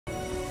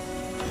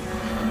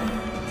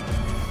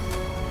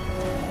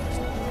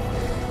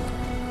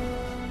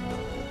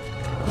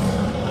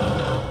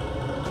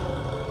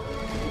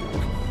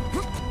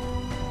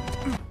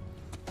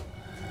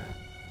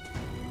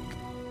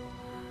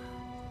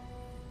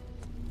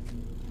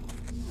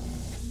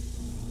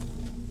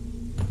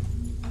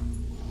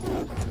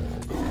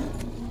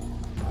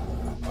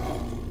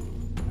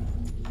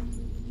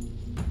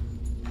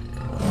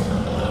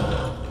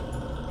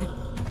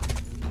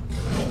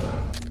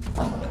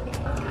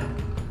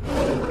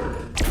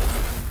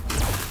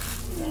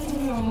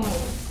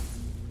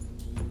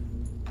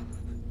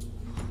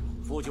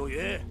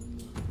雪，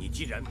你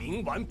既然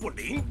冥顽不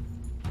灵，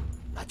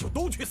那就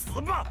都去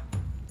死吧！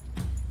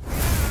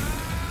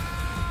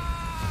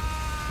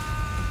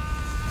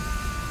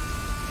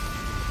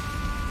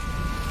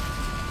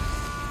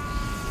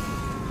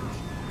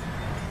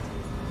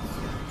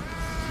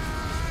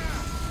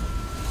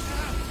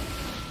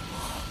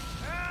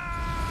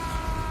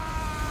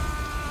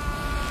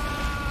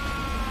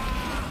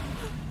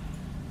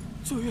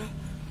 九月，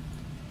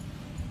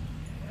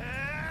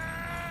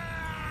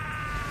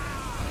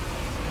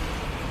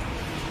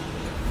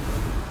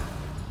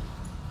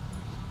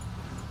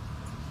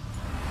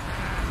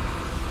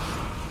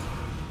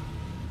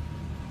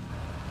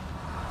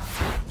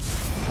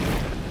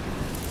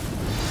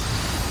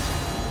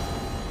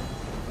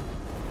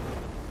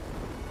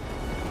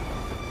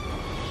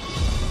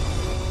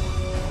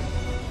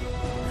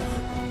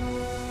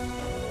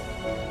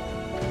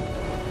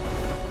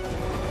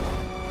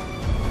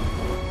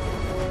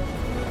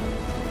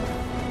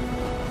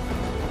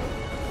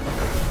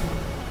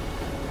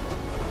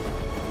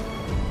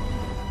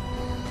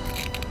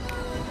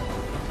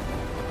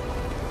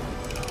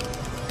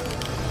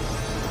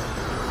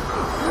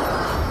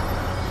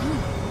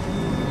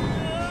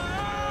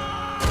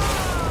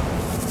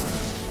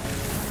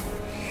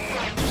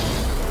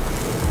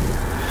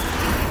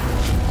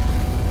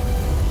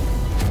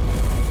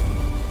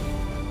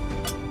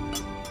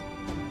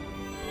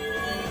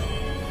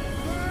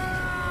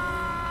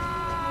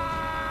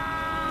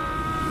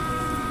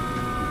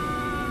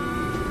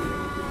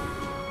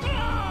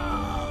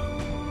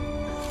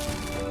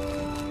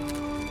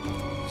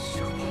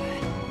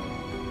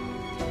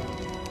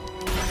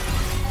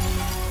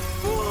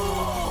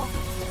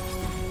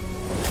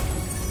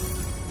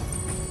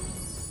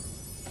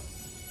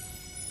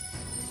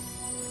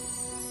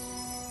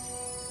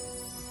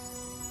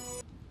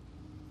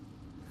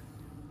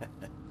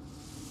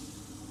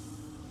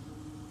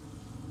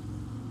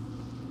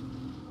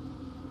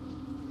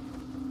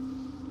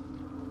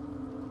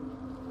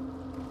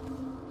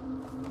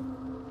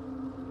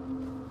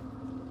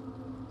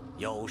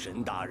妖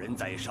神大人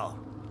在上，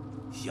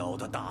小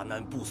的大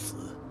难不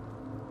死，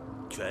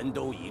全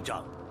都倚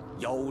仗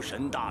妖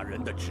神大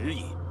人的指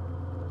引。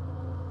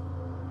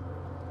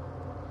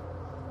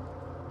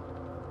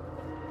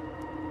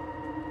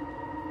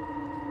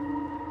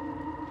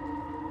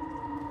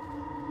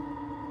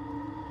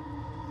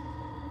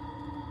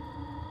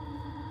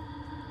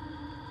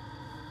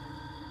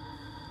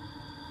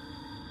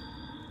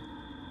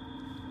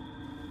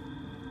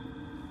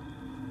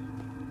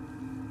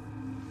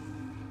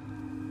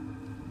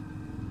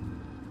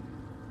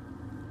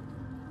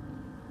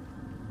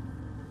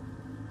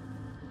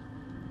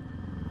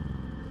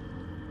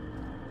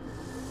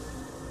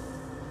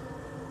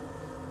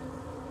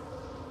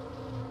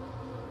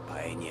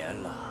100年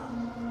了，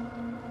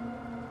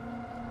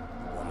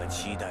我们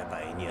期待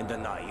100年的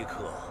那一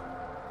刻，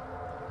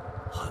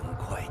很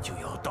快就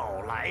要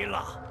到来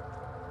了。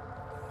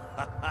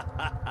哈哈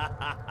哈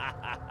哈哈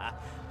哈！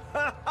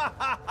哈哈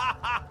哈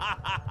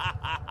哈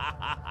哈！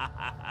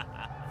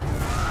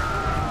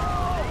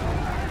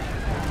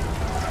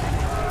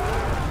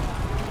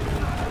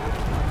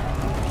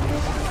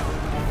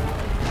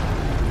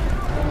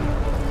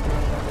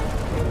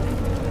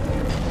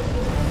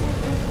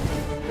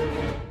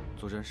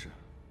左真实，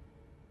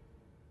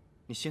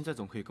你现在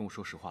总可以跟我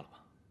说实话了吧？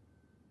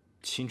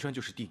覃川就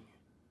是帝女，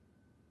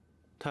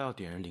她要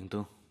点燃灵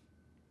灯，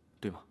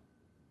对吗？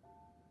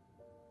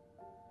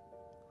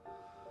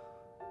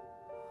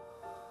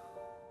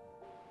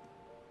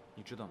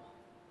你知道吗？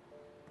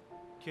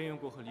天元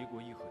国和离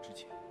国议和之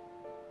前，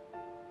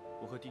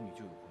我和帝女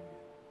就有婚约。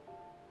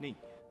那一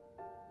年，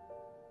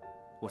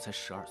我才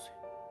12岁，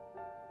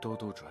兜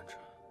兜转转，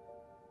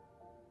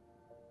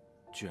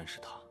居然是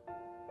她。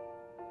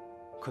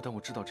 可当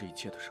我知道这一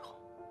切的时候，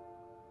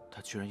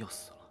他居然要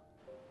死了。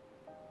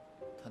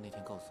他那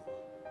天告诉我，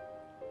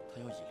他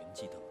要以灵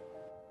祭灯，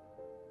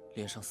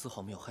脸上丝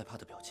毫没有害怕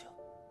的表情，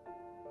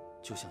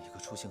就像一个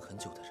出行很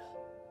久的人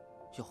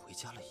要回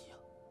家了一样，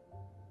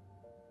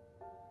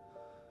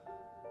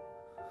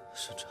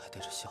甚至还带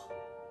着笑。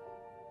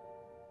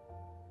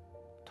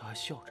他还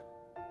笑着。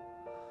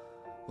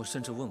我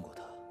甚至问过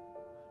他，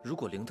如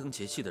果灵灯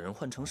节气的人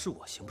换成是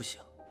我，行不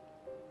行？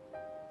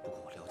不过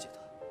我了解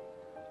他。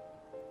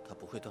 他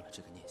不会断了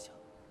这个念想，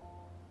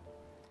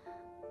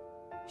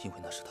因为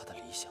那是他的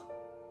理想。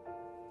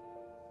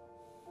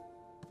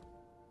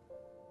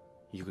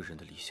一个人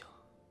的理想，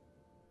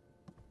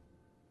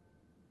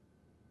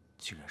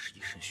竟然是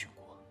以身殉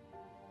国。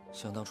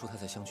想当初他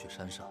在香雪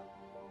山上，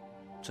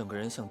整个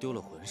人像丢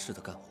了魂似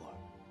的干活。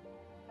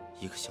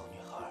一个小女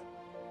孩，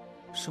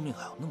生命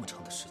还有那么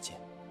长的时间。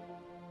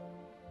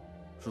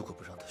如果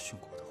不让他殉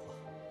国的话，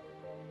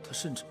他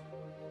甚至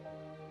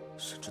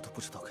都不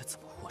知道该怎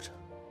么活着。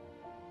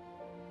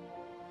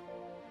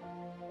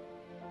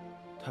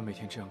 他每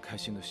天这样开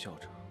心的笑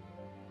着，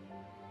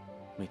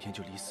每天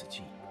就离死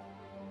近一步。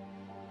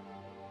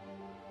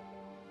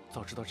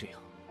早知道这样，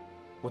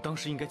我当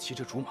时应该骑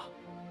着竹马，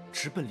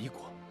直奔离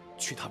国，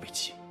娶她为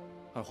妻。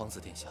二皇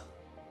子殿下，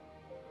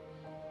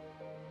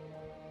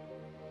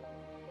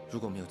如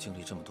果没有经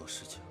历这么多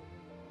事情，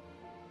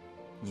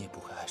你也不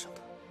会爱上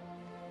他。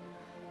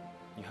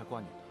你还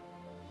挂念他，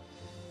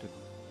对吧？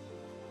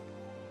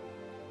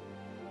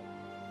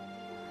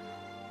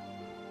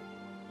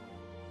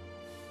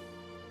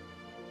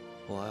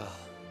我呀，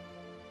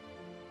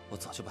我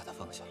早就把他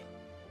放下了。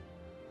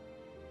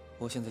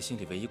我现在心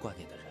里唯一挂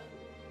念的人，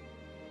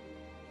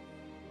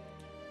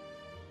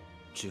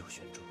只有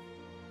玄珠。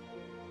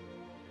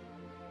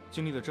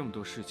经历了这么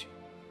多事情，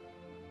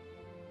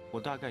我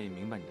大概也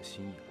明白你的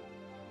心意了。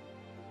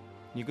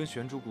你跟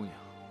玄珠姑娘，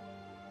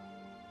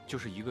就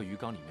是一个鱼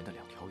缸里面的2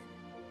条鱼，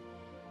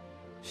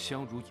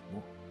相濡以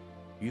沫，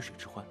鱼水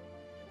之欢。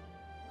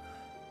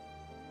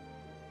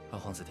二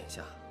皇子殿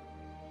下，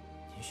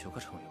您学过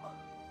成语吗？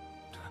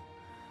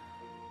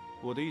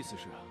我的意思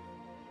是，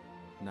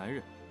男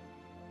人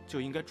就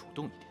应该主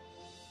动一点，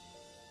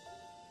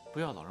不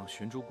要老让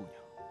玄珠姑娘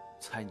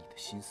猜你的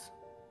心思。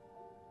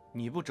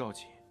你不着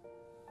急，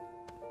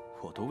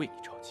我都为你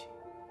着急。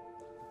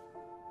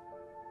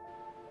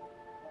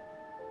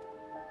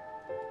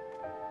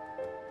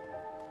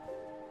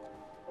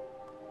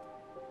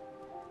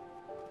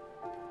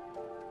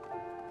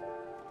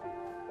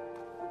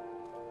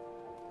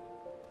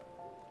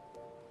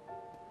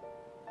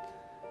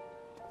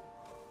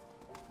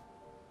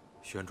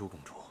玄珠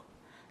公主，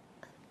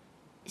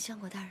相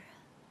国大人，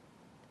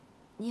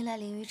您来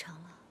灵鱼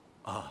场了？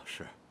啊，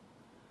是。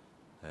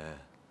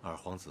二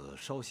皇子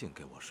捎信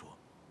给我说，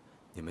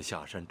你们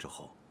下山之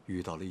后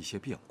遇到了一些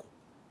变故。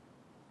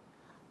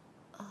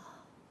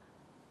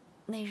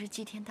那日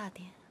祭天大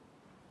典，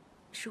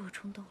是我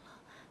冲动了，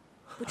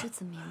不知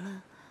子民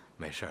们。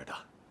没事的，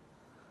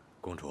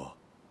公主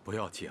不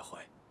要介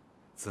怀，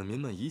子民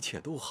们一切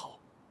都好，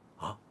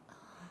啊。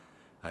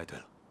哎，对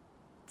了。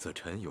子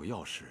臣有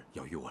要事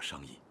要与我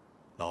商议，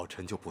老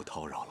臣就不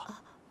叨扰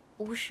了。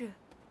无事，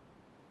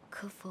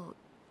可否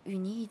与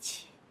您一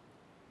起？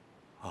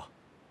啊，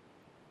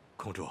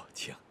公主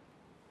请。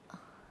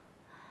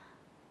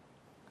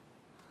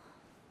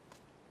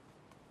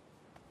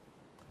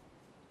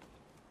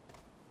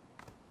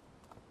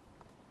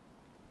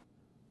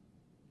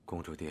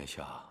公主殿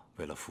下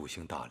为了复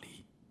兴大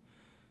理，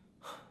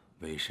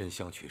委身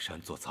香曲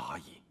山做杂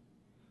役，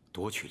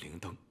夺取灵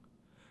灯。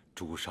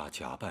诛杀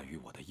假扮于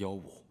我的妖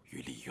物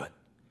与丽渊，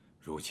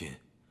如今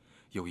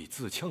又以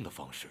自戕的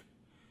方式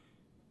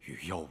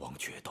与妖王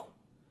决斗，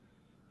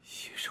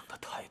牺牲的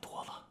太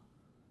多了。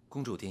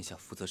公主殿下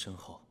福泽深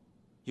厚，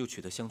又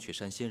取得香雪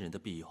山仙人的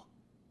庇佑，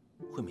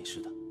会没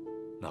事的。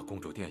那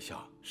公主殿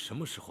下什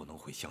么时候能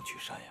回香曲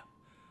山呀？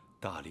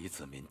大理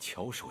子民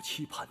翘首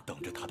期盼，等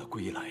着她的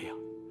归来呀。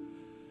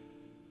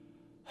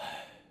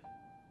唉，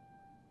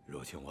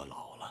如今我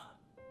老了，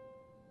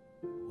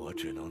我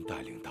只能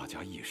带领大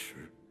家一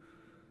时。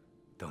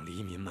等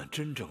黎民们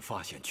真正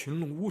发现群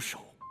龙无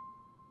首，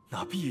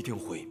那必定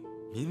会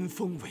民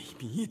风萎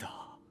靡的。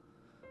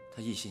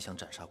他一心想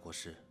斩杀国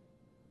师，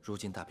如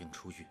今大病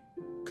初愈，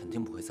肯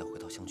定不会再回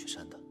到香曲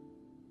山的。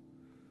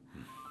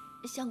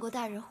相国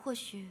大人，或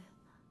许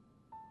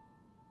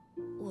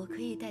我可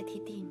以代替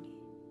帝女，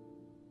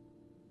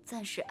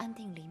暂时安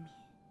定黎民。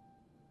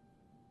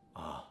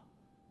啊，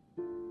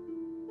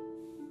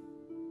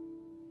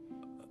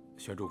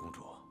玄珠公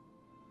主，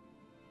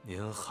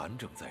您寒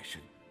症在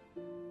身。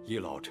依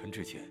老臣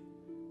之见，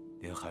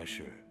您还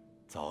是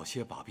早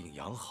些把病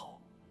养好，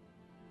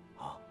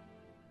啊。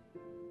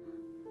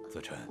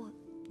子臣，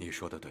你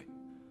说的对，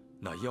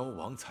那妖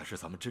王才是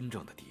咱们真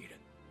正的敌人。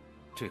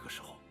这个时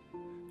候，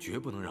绝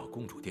不能让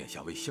公主殿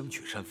下为香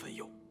曲山分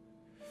忧。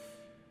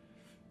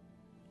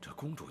这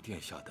公主殿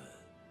下的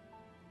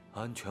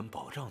安全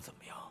保障怎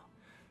么样？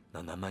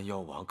那南蛮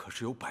妖王可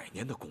是有100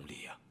年的功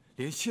力呀，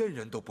连仙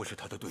人都不是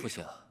他的对手。父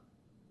亲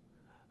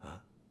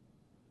啊。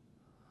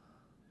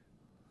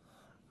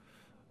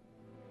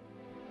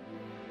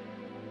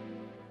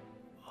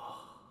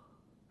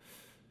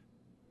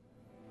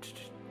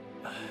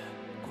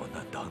国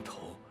难当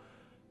头，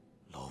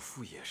老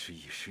夫也是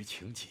一时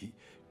情急。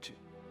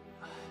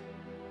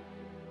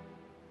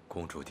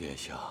公主殿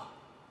下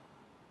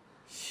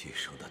牺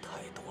牲的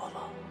太多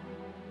了。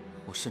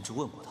我甚至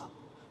问过他，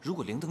如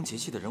果灵灯节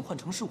气的人换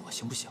成是我，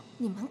行不行？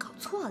你们搞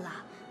错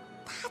了，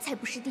她才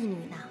不是帝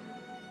女呢，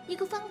一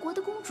个藩国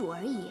的公主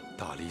而已。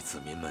大理子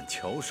民们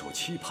翘首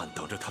期盼，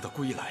等着她的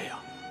归来呀。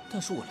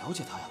但是我了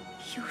解她呀。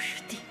又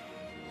是帝女，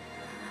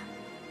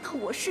那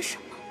我是什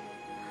么？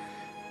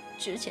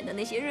之前的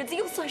那些日子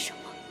又算什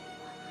么？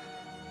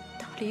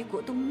大理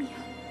国都灭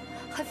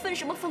了，还分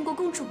什么藩国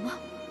公主吗？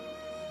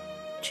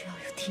只要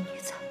有帝女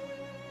在，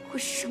我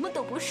什么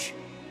都不是。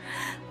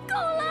够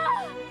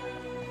了！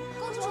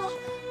公主，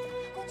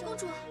公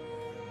主，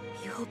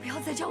以后不要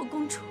再叫我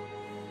公主。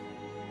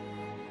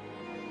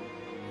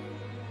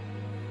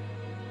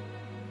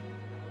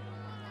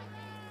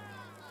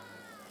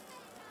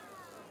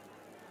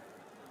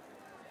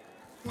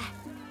来，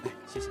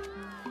谢谢。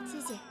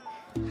谢谢。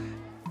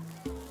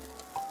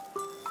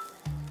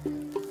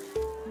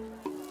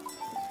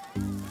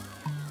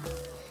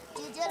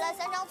姐姐来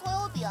3张葱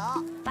油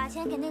饼，把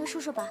钱给那个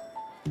叔叔吧。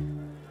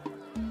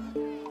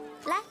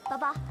来，宝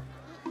宝。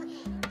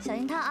小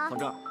心烫啊！放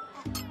这儿。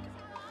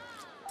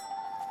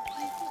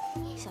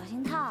小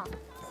心烫，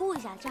呼一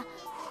下，这样，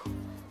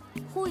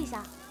呼一下，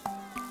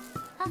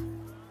啊，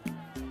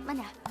慢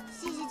点。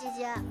谢谢姐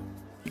姐，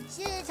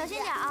谢谢姐姐。小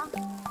心点啊！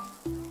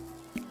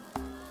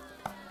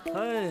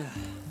哎呀，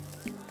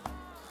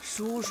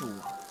叔叔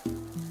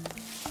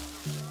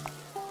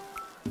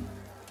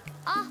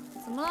啊！啊，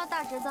怎么了，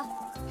大侄子？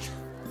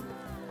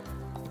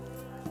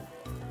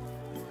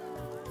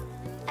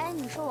哎，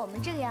你说我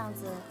们这个样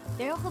子，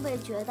别人会不会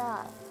觉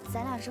得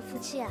咱俩是夫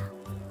妻啊？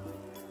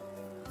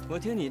我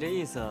听你这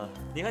意思，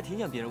你还挺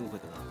想别人误会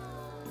的呢。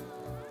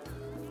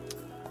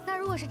那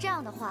如果是这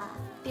样的话，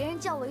别人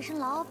叫我一声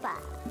老板，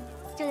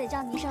就得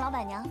叫你一声老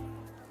板娘。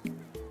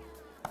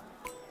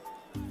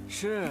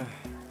是，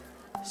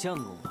相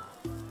公啊，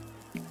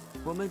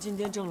我们今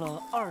天挣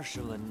了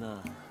20文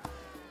呢。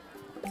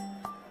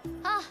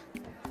啊，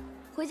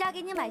回家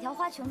给你买条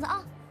花裙子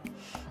啊！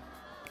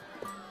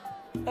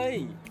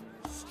哎，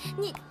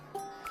你。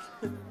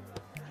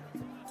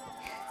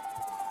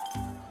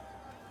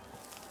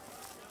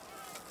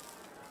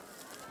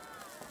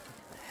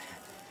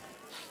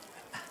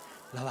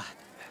老板，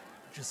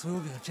这酥油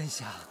饼真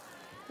香。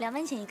2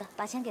文钱一个，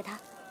把钱给他。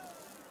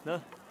那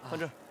放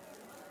这儿。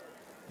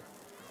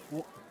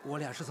我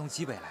俩是从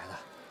济北来的，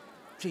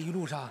这一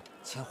路上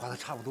钱花的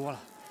差不多了，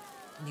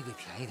你给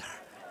便宜点，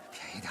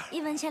便宜点。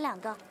1文钱2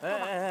个。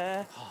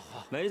哎，好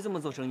好，没这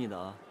么做生意的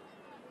啊。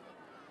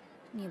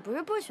你不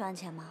是不喜欢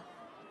钱吗？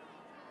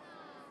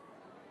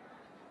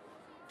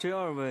这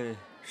2位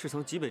是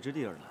从极北之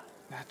地而来，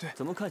哎，对，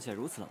怎么看起来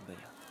如此狼狈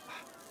啊？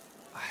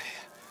哎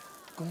呀，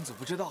公子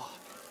不知道，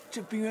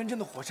这冰原镇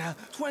的火山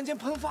突然间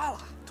喷发了。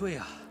对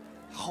呀，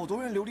好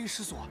多人流离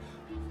失所，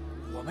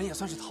我们也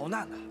算是逃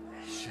难的。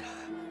是啊，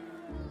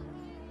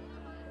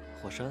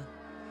火山？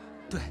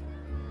对，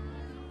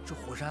这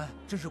火山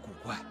真是古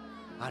怪。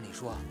按理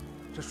说，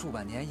这数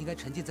百年应该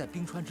沉浸在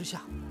冰川之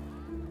下，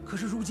可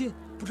是如今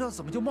不知道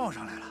怎么就冒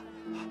上来了。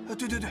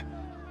对，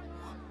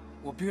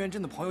我冰原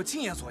镇的朋友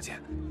亲眼所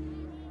见，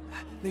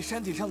那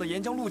山体上的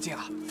岩浆路径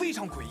啊，非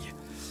常诡异，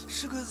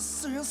是个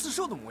似人似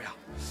兽的模样。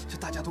这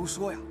大家都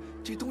说呀，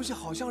这东西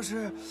好像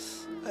是，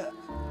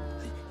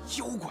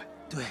妖怪。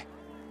对，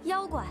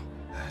妖怪。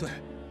对，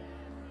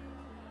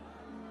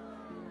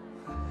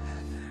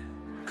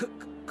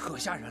可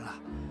吓人了。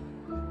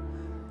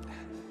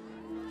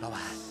老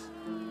板，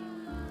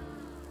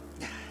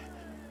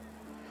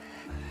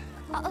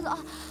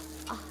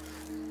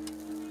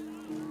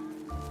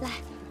来，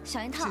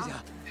小心烫啊！谢谢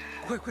啊，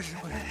快吃。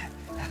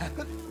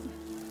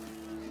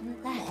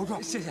来，好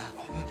壮，谢谢啊，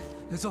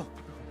走。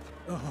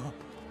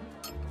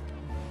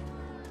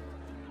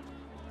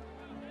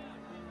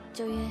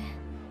九云，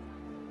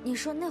你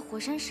说那火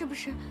山是不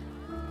是？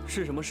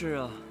是什么事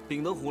啊？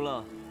饼都糊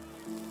了。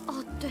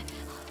哦，对。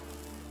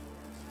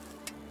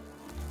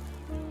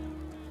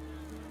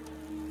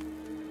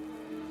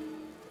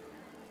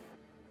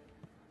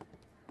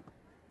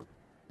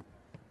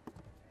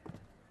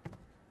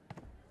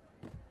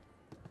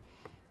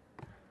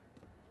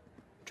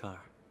川儿，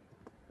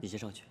你先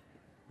上去，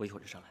我一会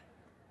儿就上来。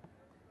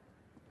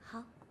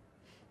好。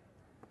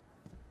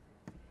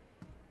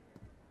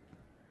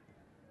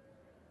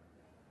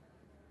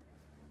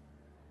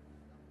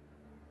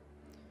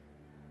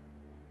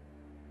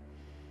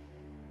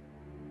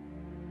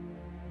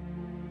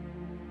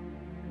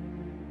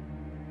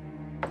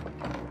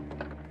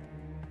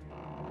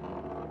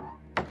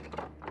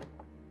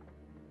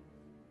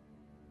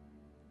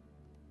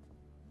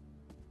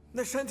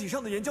那山体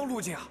上的岩浆路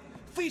径啊，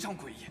非常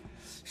诡异，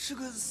是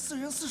个似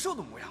人似兽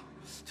的模样。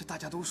这大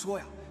家都说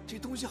呀，这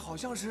东西好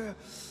像是，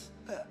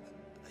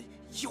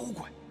妖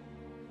怪。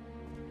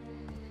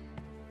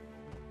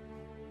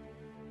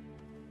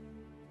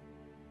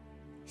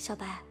小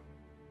白，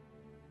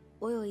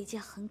我有一件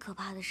很可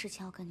怕的事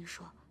情要跟你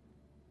说。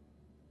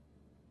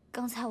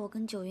刚才我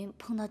跟九云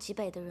碰到极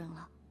北的人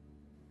了，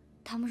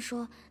他们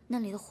说那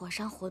里的火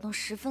山活动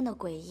十分的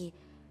诡异，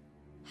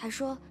还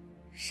说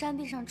山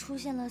壁上出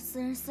现了似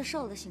人似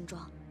兽的形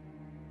状。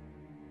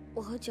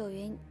我和九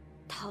云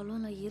讨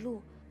论了一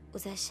路，我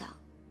在想，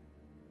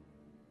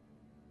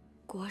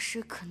国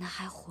师可能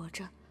还活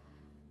着。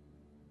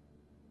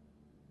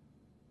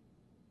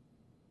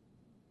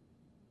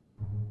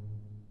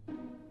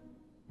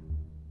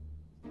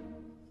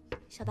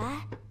小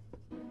白，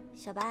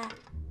小白，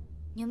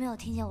你有没有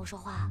听见我说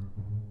话？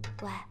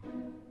喂，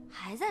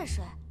还在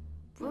睡？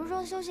不是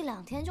说休息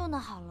2天就能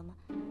好了吗？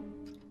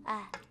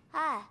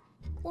哎，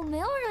我没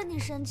有惹你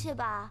生气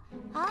吧？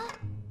啊？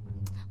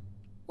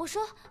我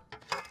说，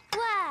喂。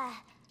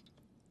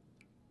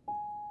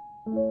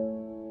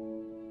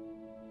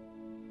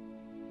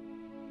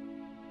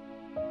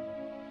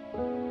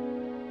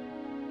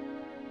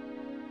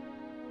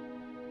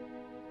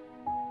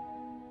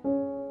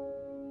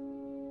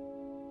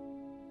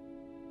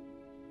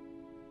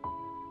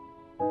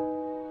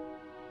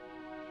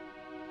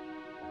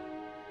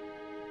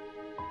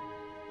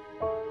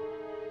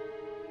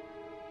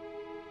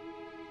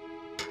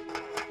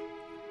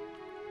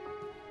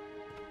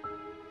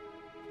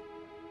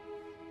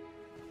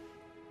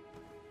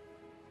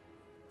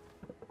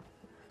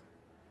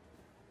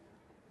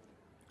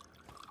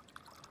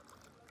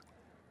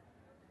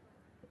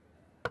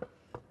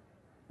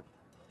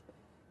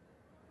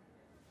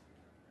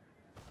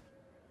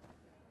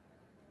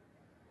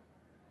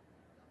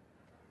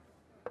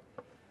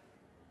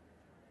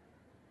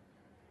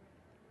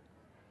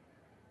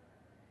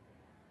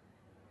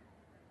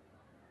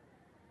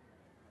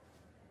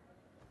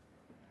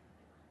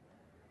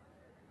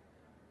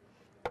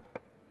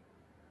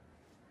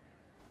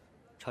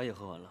茶也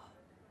喝完了，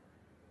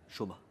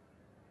说吧。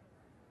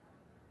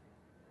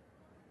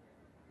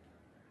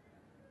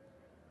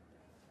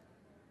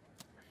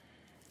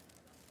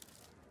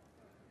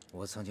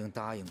我曾经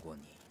答应过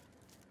你，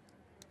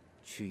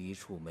去一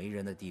处没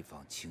人的地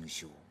方清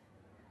修。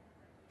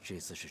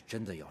这次是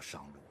真的要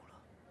上路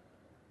了。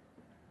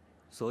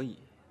所以，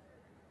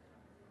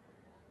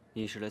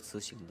你是来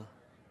辞行的？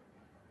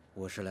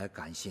我是来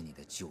感谢你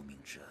的救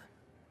命之恩。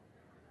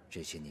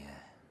这些年，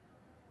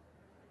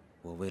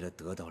我为了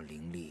得到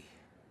灵力，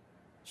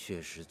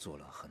确实做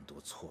了很多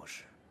错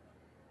事。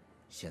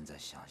现在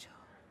想想，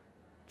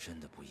真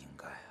的不应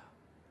该啊。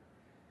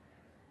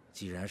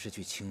既然是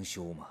去清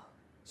修嘛，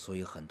所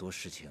以很多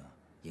事情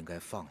应该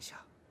放下。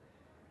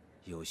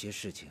有些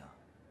事情，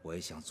我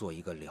也想做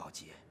一个了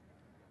结。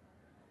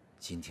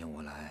今天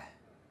我来，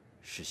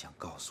是想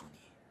告诉你，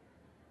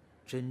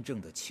真正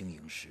的青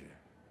萤石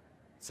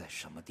在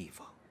什么地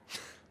方。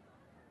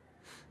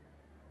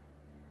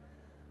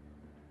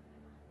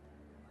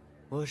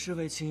我是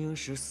为青萤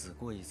石死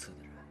过一次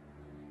的人，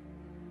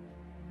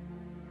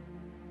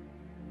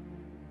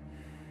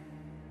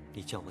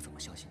你叫我怎么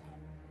相信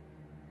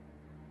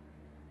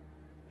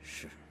你？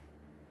是。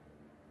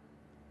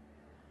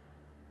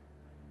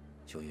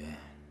九云，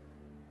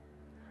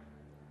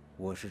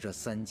我是这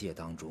3界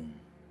当中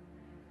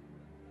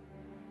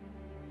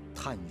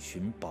探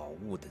寻宝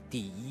物的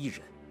第1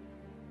人。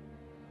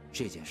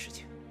这件事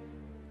情，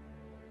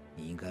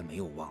你应该没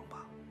有忘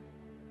吧？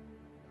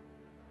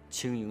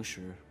青萤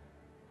石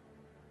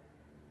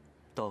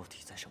到底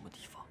在什么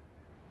地方？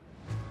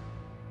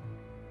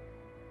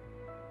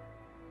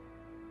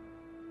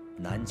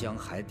南疆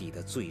海底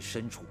的最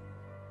深处，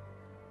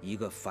一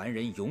个凡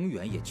人永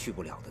远也去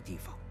不了的地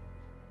方。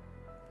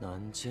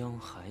南疆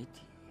海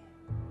底。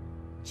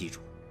记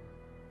住，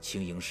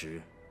青萤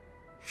石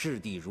质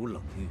地如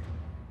冷玉，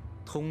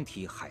通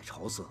体海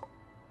潮色。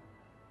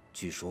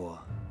据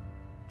说，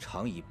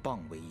常以蚌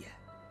为眼，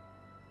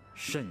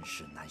甚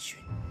是难寻。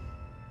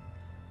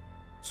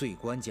最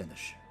关键的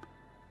是，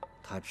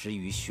它只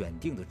与选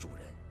定的主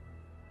人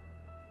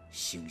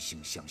惺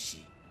惺相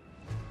惜，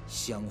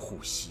相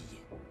互吸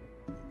引。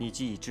你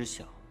既已知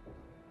晓，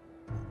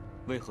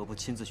为何不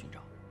亲自寻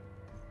找？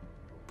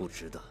不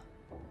值得。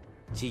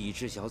既已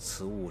知晓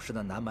此物是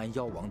那南蛮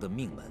妖王的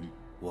命门，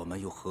我们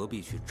又何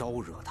必去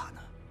招惹他呢？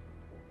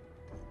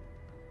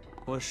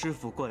我师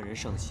父冠人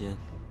上仙，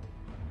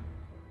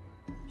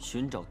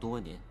寻找多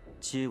年，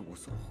皆无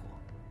所获。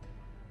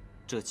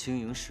这青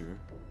萤石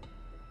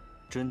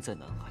真在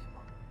南海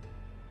吗？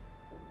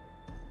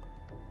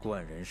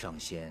冠人上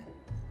仙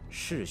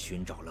是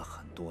寻找了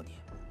很多年，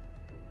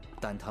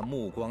但他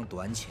目光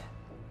短浅，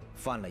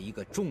犯了一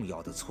个重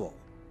要的错误。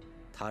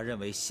他认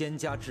为仙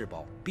家至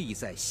宝必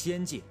在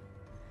仙界，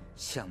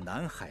像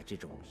南海这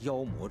种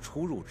妖魔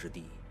出入之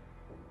地，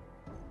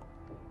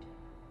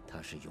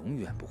他是永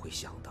远不会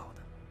想到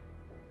的。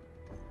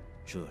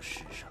这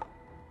世上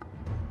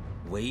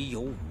唯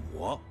有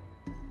我，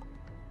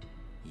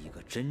一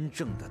个真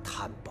正的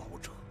探宝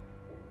者，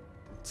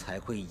才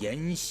会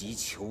沿袭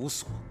求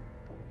索，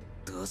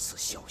得此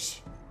消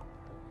息。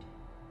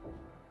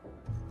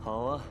好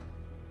啊，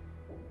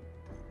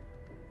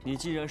你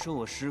既然说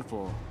我师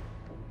父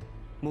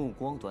目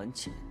光短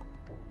浅，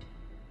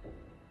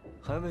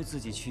还为自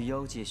己去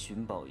妖界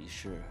寻宝一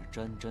事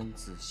沾沾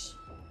自喜，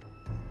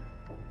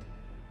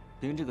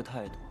凭这个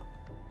态度，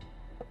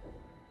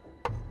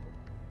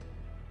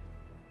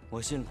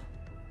我信了。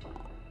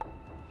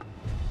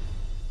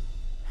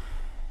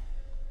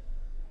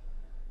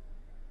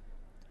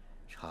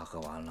茶喝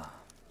完了，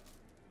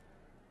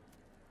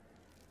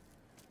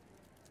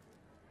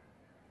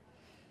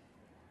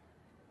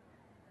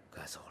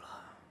该走了。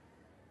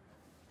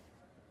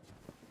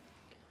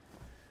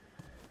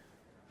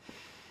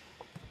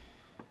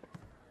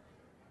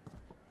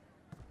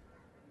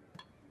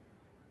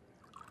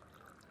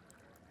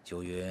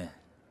九云，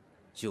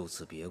就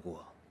此别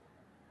过，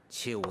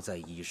切勿再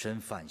以身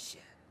犯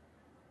险。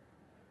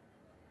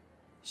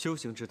修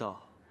行之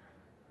道，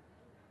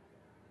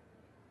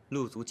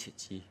路阻且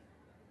疾，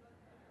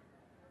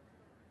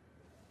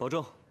保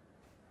重。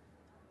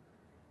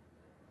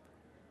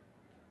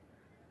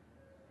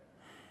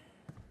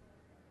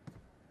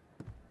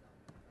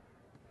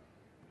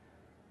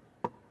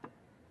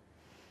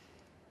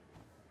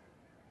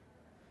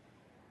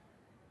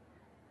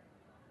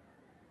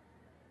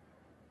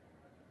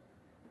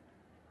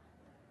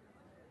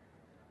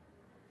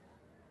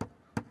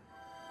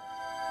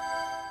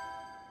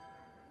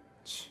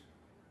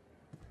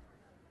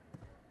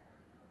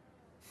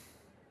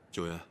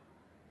九爷，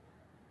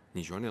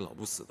你觉得那老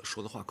不死的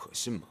说的话可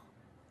信吗？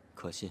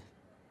可信。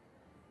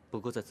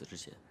不过在此之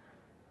前，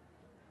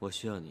我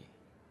需要你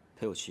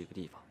陪我去一个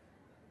地方。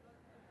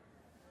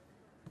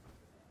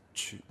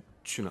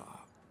去哪儿？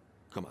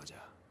干嘛去？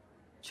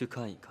去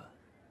看一看，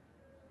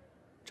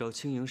找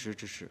青萤石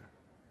之事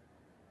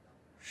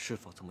是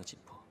否这么紧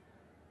迫？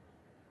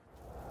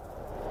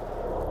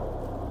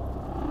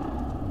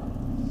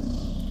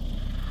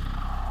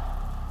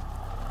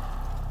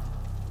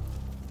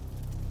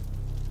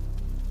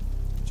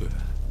九爷，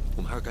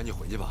我们还是赶紧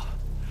回去吧。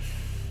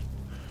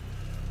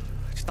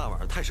这大晚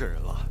上太瘆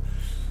人了。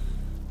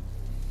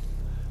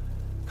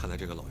看来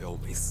这个老妖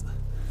没死。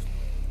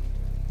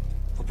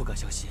我不敢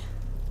相信，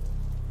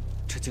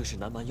这竟是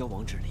南蛮妖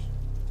王之力。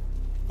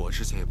我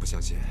之前也不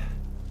相信，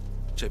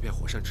这片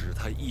火山只是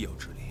他一妖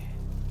之力。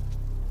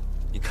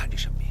你看这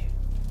神秘。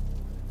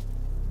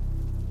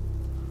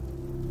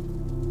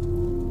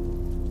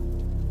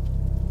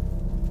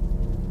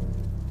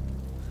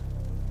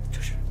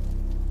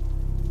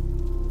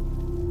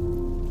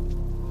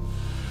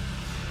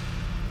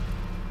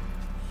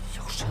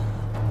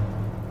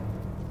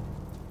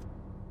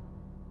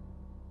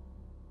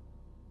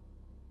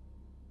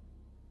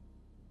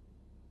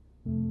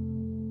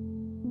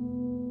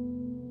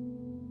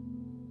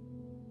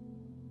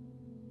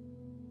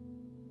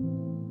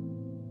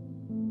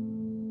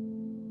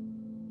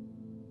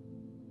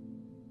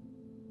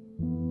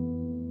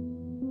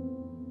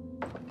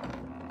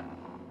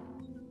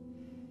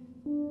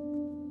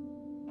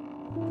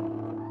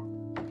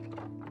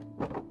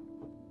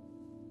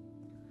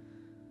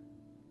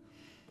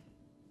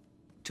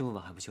 这么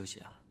晚还不休息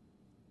啊？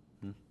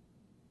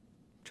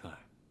晨儿，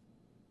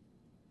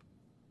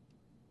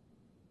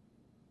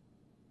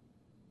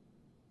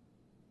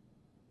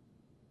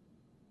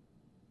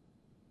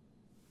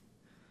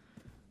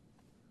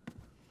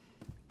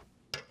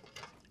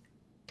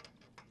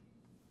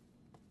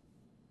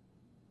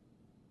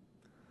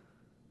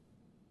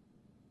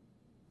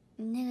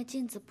你那个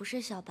镜子不是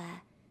小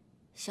白，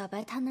小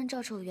白他能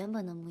照出我原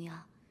本的模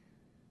样。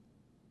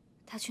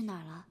他去哪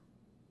儿了？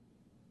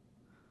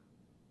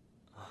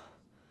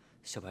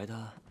 小白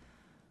他，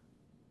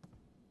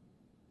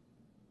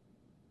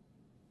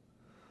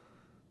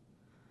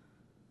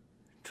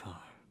川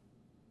儿，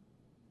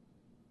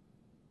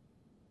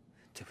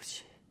对不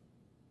起，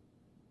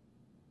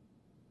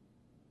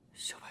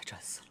小白战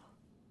死了。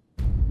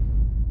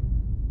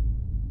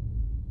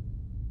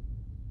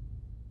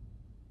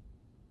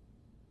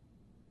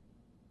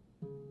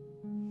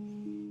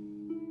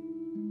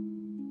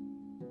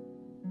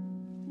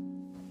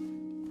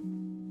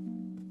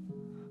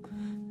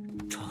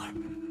川儿。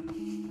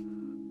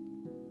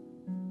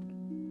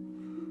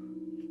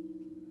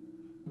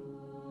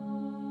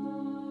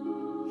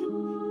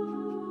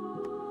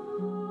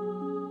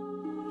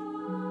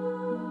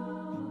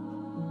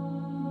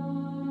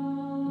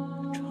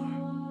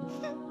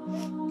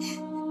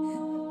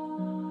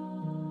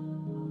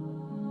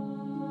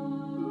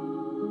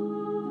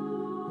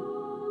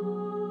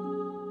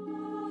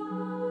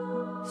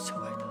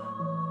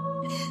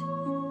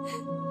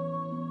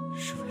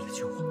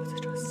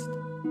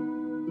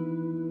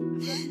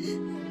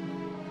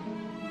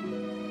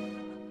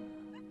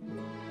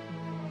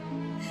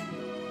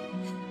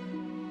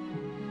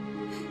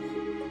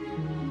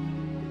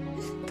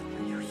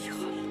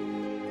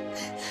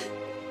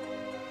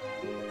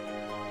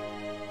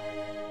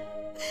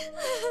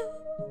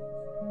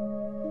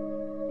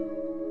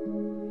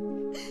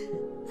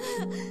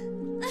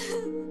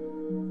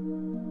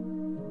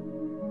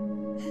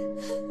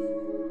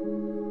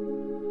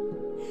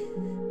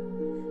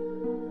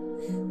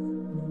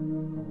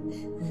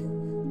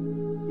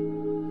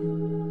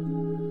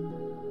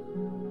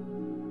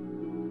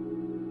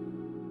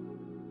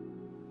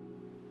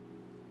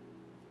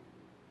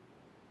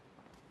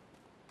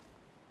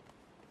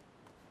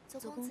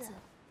 左公子，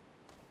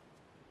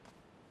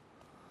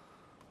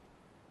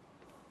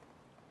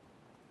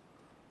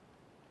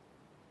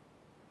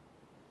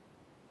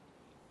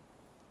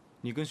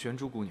你跟玄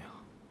珠姑娘，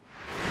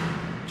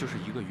就是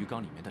一个鱼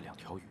缸里面的两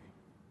条鱼，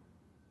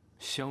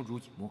相濡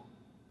以沫，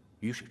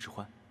鱼水之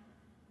欢。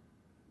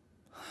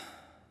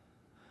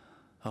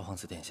二皇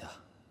子殿下，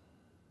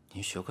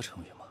您学过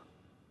成语吗？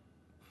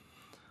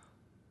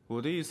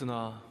我的意思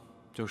呢，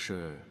就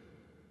是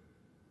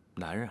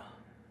男人啊，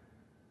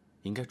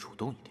应该主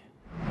动一点。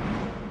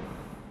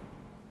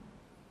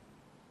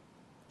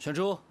玄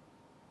珠，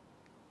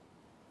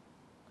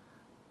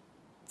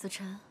子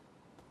晨，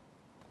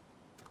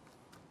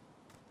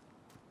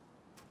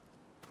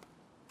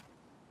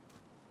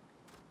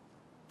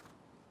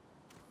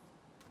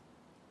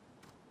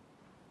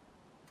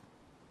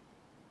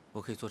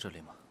我可以坐这里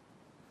吗？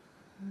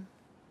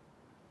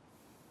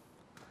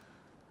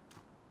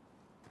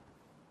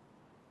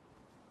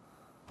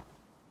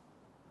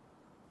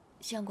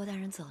相国大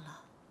人走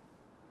了，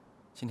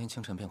今天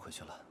清晨便回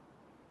去了。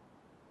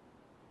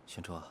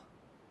玄珠啊，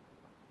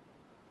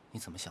你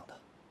怎么想的？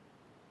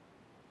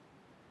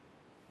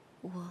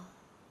我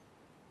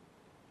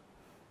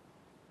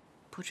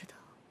不知道。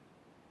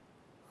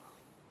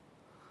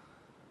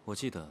我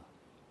记得，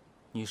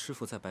你师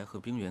父在白鹤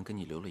冰原给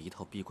你留了一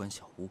套闭关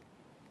小屋，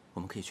我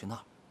们可以去那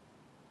儿。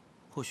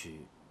或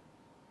许，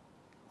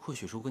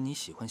如果你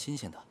喜欢新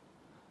鲜的，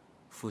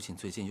父亲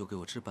最近又给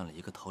我置办了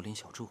一个桃林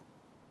小筑，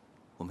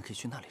我们可以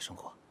去那里生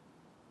活。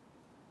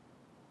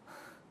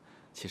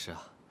其实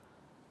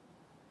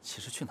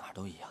去哪儿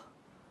都一样。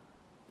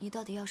你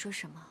到底要说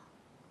什么？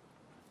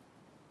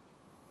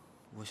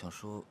我想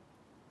说，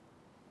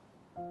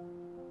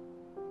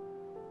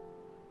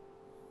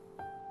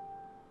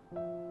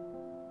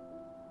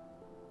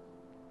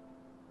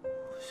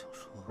想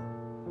说，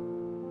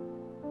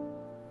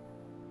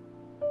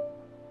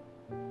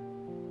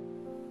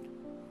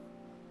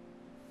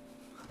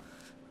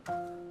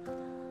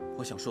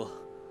我想说，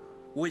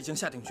我已经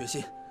下定决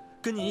心，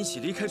跟你一起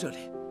离开这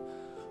里。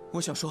我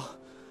想说，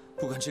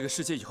不管这个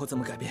世界以后怎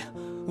么改变，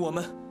我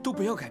们都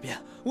不要改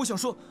变。我想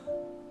说，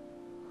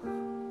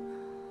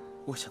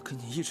我想跟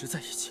你一直在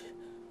一起。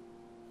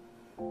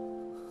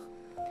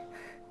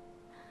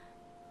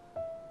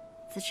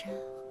子辰，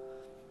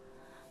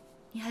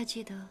你还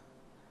记得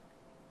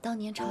当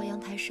年朝阳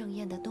台盛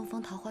宴的《东风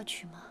桃花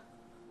曲》吗？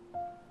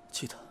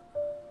记得。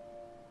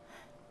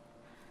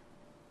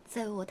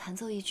再为我弹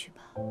奏一曲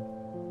吧。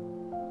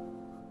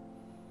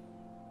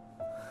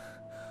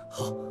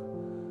好。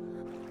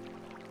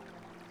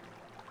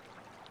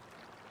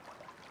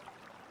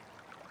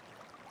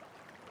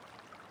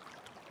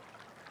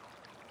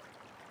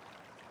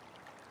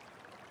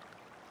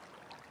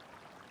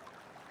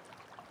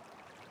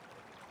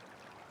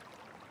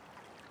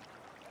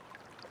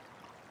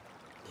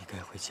你该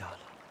回家了，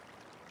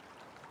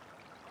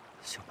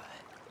小白。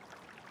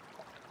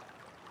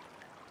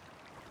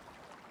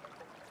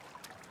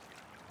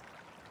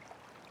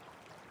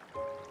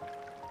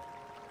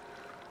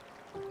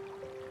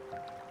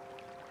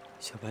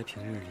小白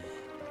平日里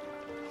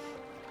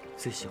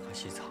最喜欢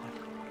洗澡了，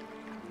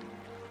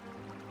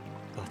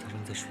把它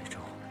扔在水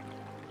中，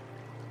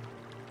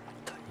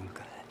它应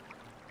该。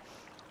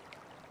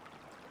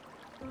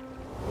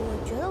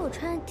我觉得我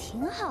穿的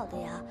挺好的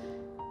呀，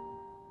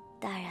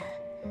大人。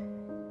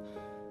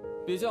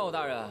别叫我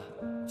大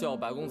人，叫我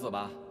白公子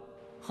吧。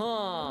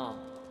哈，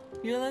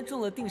原来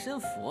中了定身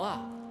符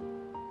啊！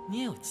你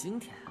也有今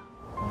天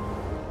啊！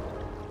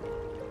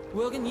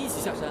我要跟你一起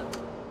下山，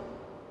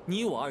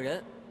你我二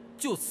人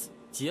就此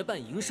结伴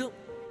营生。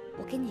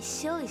我给你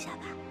修一下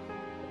吧，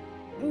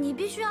你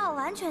必须要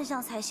完全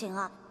像才行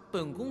啊。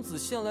本公子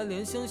向来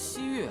怜香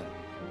惜月，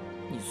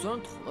你虽然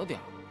土了点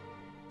儿，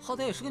好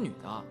歹也是个女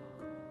的。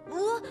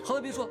好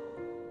了，别说，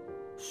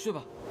睡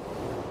吧。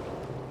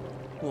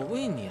我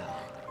喂你啊，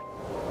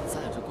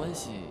咱俩这关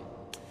系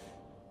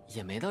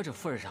也没到这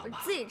份上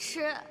吧？自己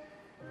吃。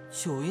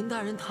九云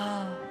大人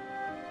他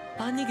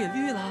把你给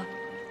绿了，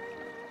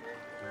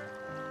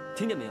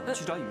听见没有？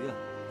去抓鱼啊！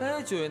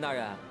哎，九云大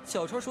人，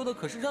小川说的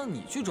可是让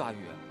你去抓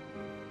鱼，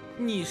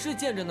你是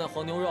见着那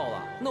黄牛肉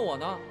了，那我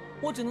呢？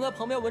我只能在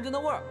旁边闻着那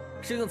味儿，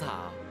谁更惨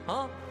啊？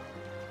啊？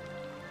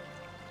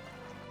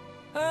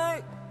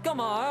哎，干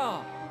嘛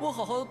呀？我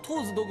好好的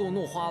兔子都给我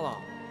弄花了。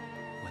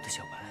我的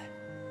小白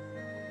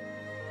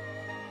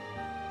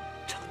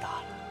长大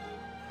了。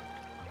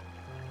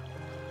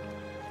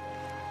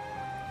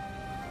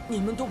你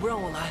们都不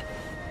让我来，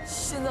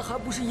现在还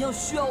不是一样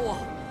需要我？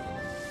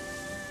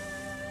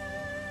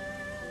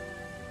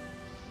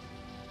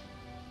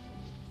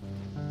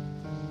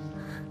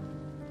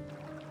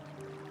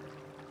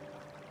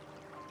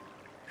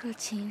若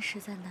情应时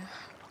在南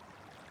海，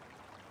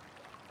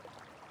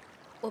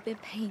我便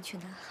陪你去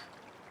南海；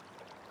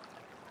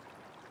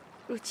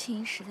若情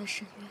应时在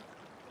深渊，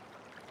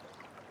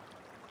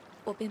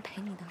我便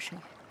陪你到深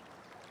渊。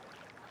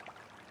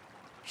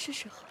是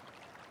时候。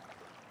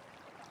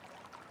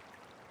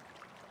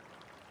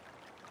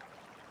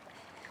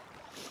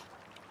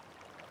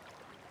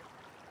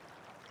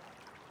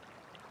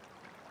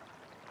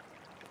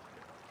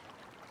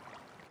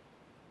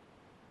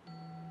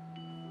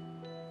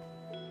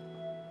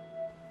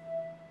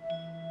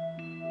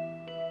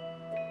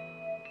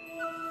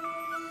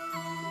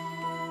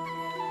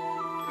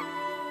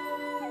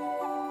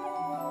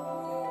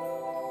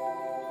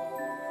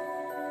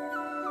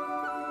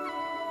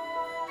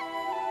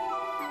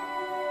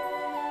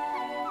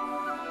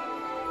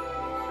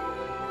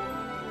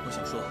我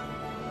想说，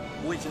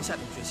我已经下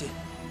定决心，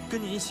跟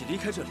你一起离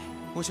开这里。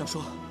我想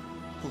说，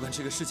不管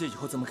这个世界以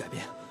后怎么改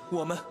变，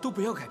我们都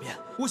不要改变。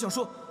我想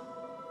说，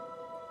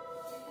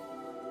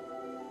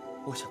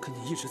我想跟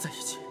你一直在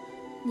一起。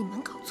你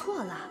们搞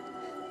错了，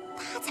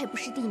她才不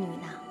是帝女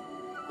呢，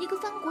一个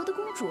藩国的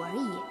公主而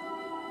已。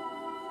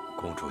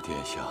公主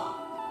殿下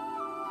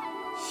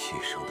牺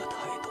牲的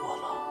太多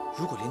了。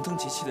如果灵灯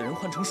集气的人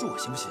换成是我，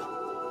行不行？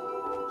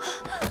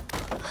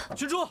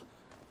玄珠，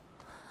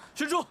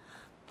玄珠，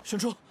玄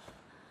珠，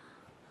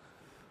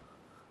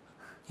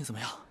你怎么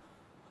样？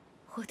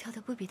我跳的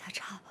不比他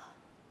差吧？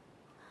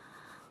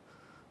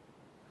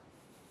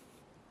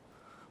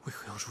为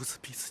何要如此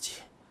逼自己？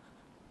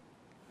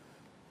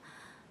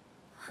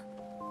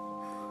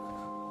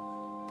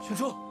玄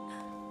珠，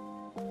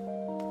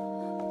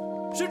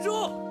玄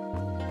珠！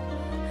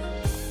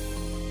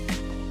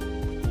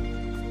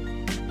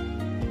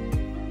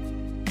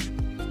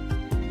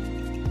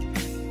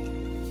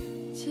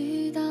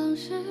记当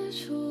时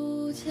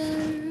初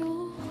见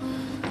如幻，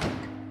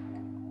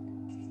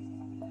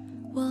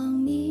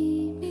望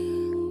你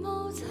明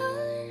眸灿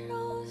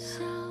如霞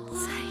华。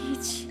在一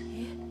起，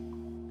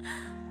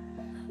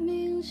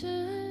明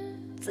知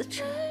子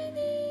辰，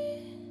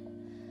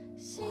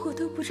我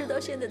都不知道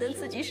现在的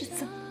自己是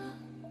怎么了。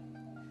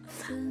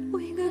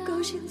我应该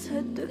高兴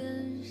才对，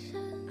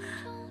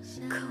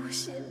可我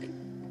心里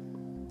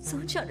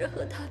总想着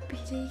和他比。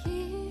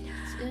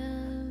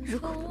如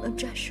果不能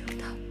战胜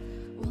他，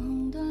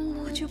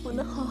我就不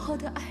能好好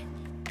的爱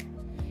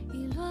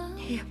你，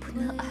你也不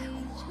能爱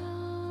我。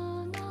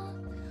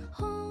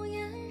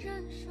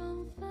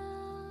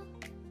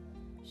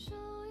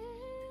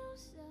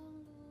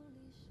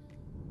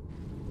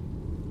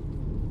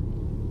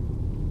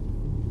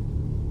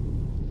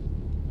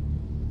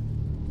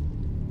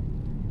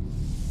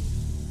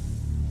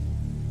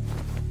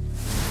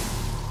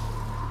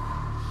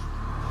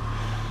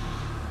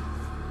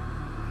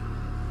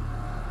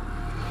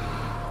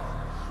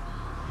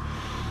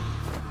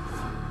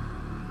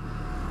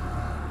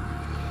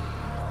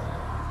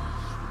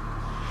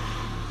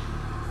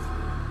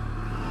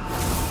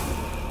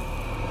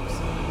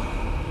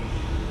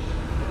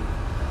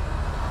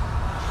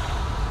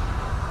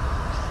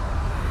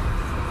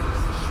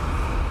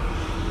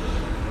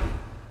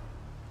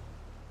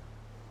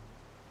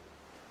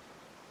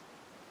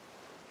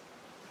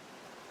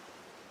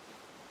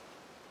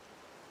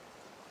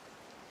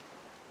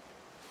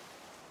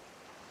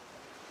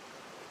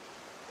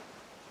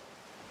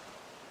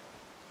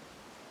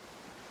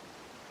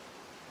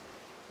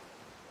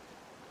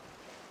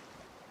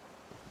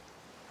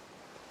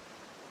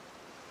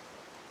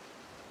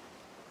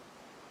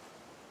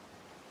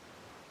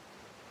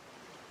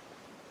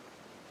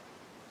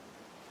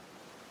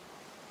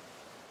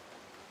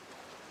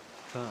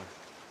川儿，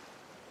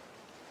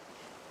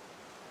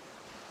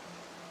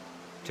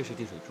这是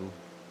定水珠，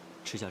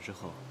吃下之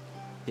后，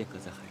便可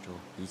在海州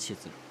一切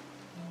自如。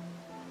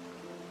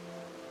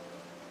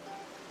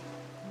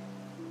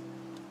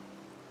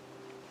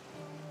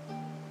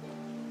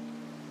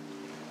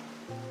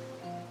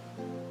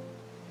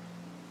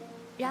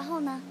然后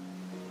呢，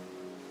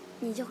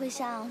你就会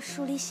像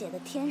书里写的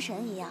天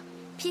神一样，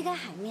劈开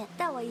海面，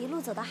带我一路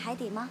走到海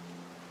底吗？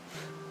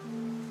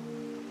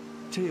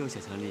真有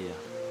想象力呀！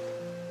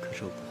可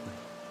是我不会。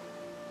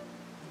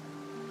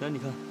那你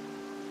看，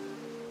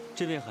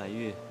这片海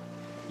域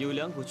有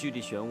2股巨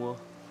力漩涡，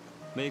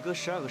每隔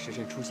12个时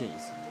辰出现一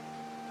次，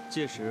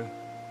届时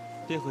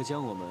便会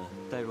将我们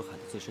带入海的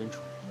最深处。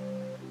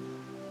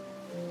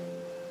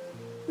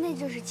那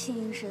就是庆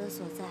应石的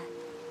所在。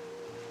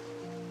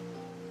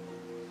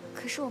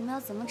可是我们要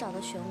怎么找到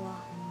漩涡？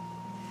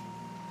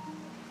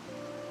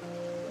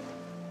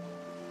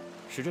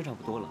时辰差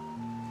不多了，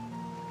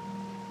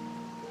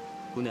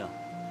姑娘，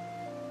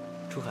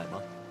出海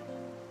吗？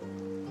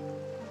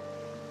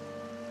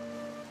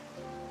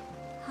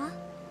啊？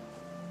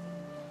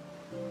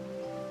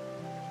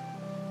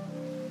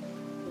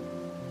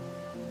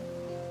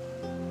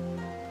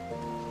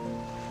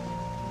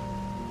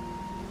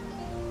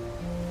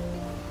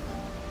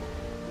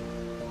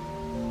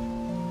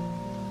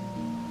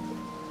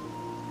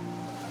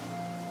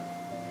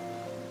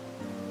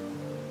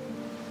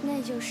那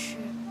就是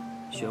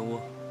漩涡。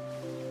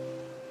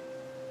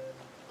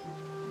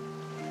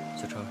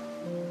小川，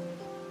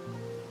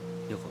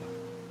一会儿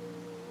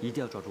一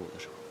定要抓住我的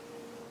手，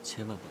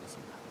千万不能松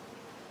开。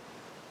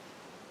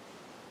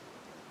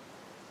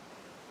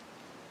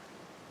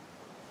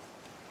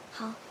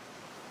好。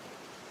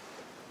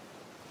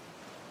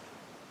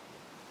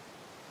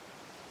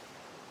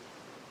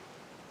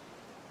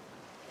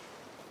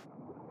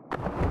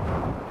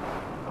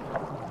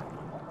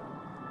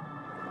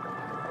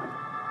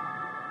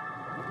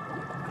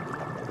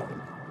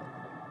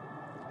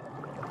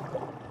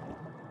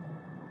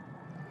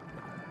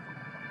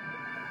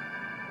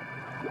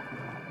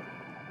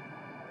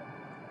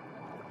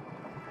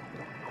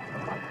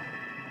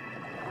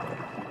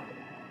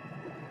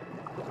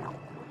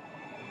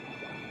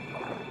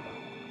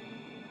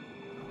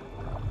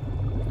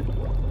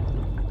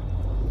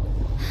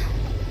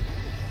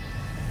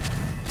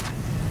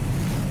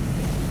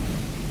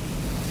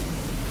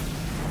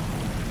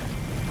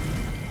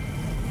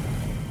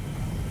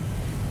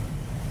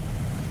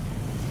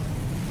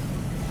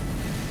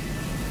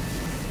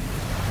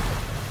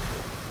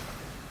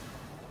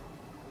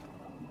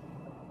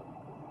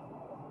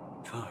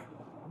川儿，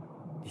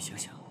你醒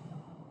醒！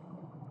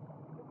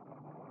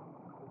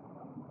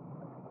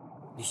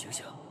你醒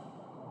醒！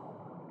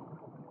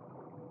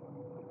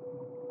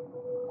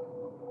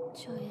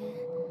九云，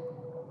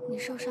你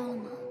受伤了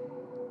吗？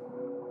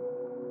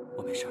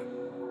我没事儿。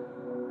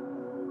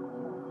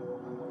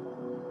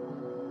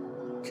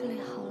这里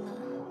好冷，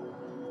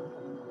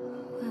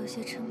我有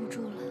些撑不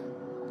住了。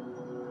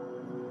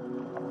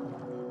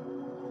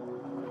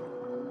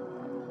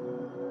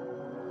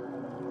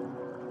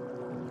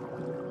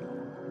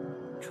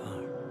川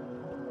儿，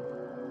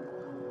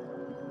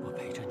我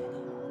陪着你呢，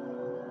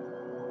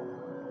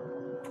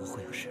不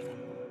会有事的。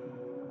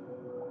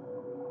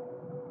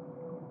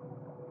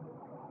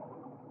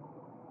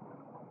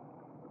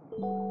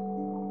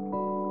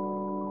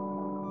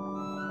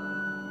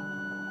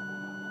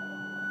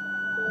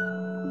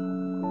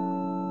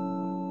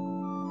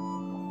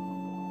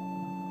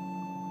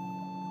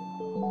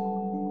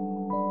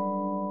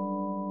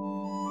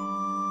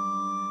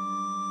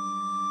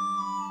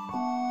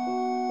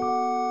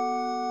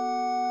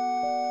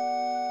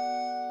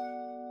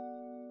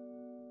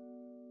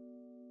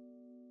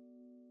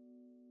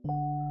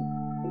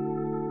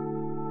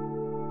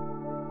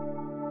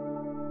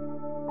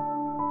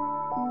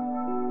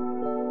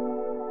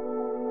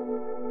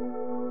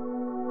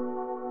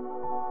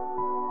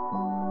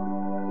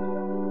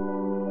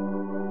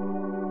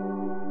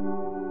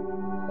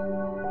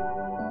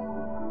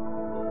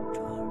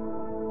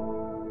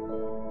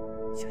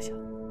想想。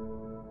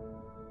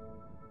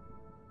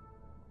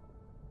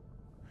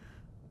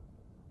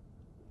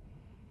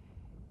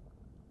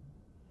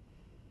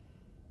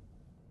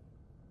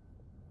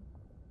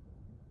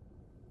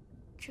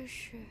这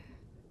是。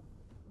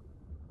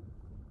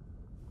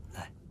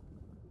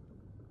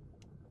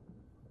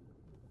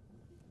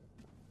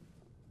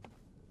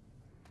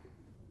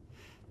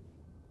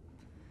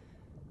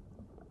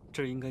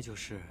 这应该就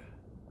是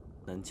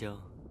南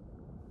疆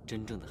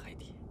真正的海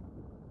底。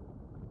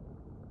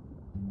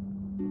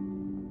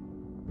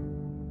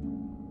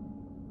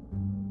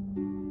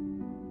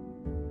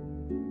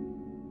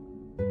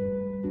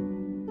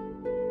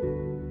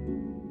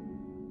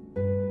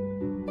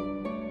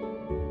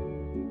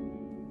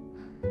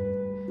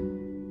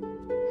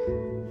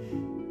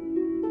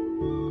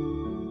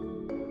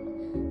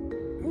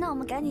那我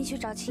们赶紧去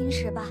找青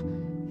石吧。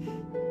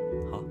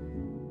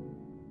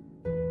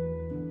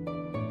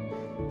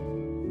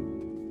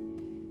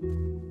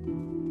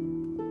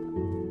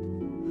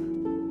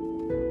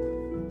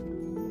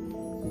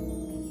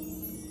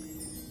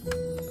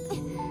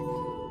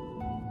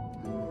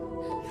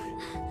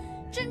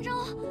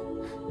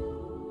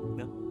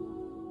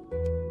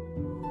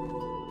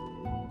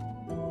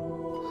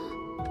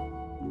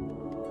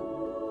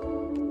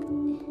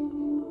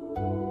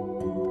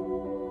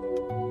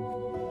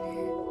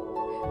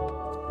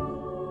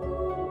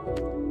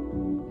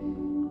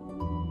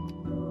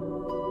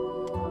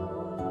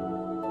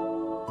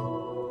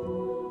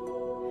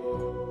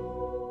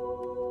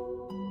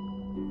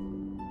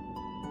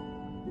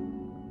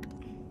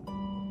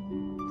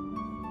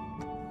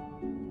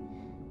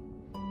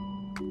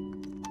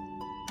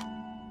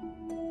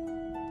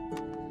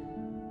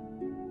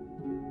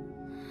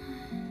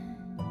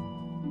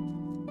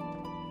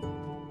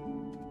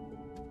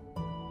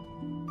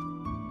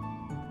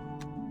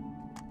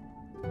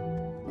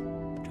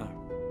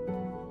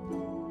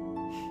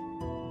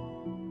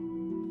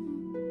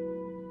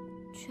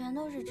 全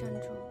都是珍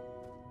珠。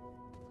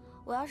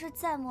我要是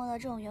再摸到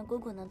这种圆滚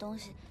滚的东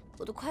西，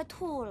我都快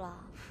吐了。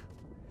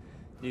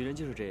女人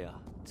就是这样，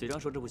嘴上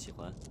说着不喜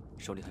欢，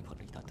手里还捧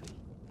着一大堆。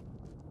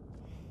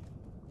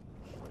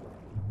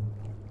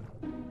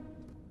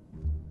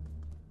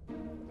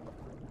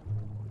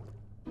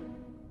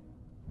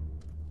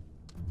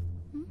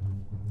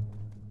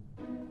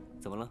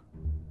怎么了？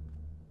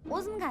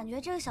我怎么感觉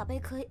这个小贝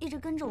壳一直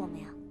跟着我们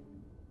呀？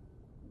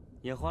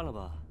眼花了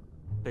吧？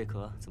贝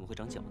壳怎么会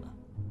长脚呢？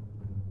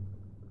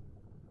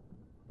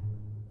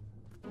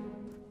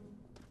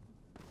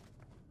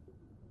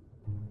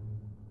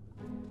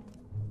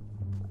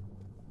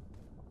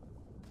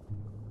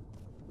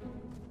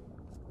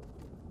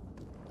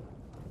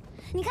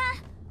 你看，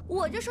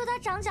我就说它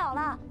长脚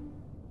了。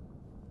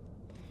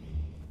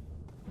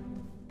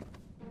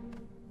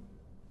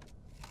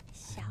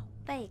小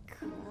贝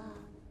壳，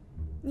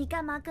你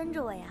干嘛跟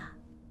着我呀？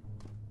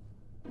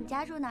你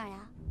家住哪儿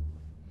呀？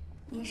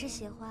你是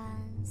喜欢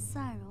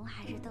蒜蓉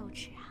还是豆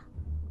豉啊？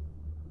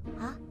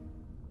啊？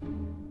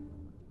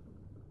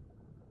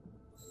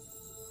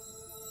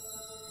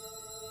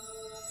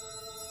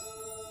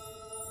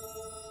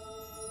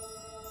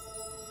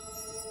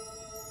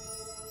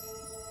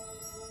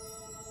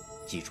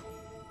记住，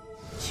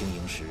青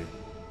萤石，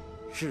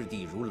质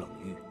地如冷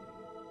玉，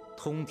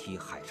通体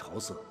海潮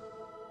色。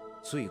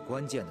最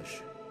关键的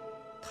是，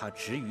它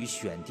只与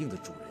选定的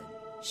主人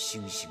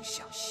惺惺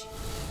相惜。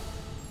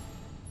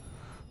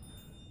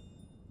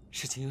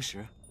是青萤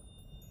石。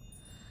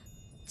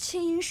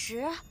青萤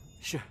石？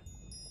是。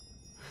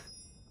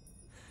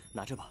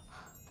拿着吧，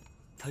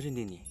他认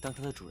定你当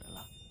他的主人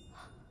了。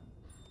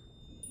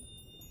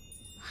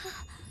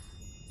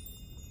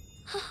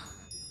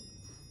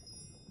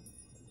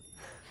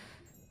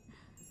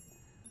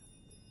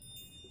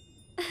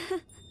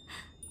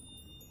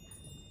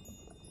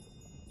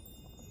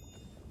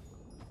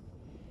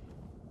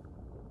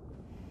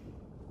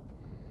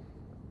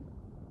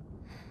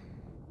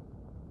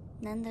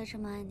 难得这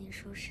么爱你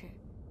舒适，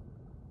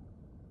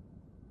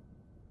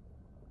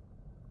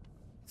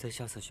在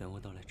下次漩涡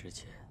到来之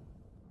前，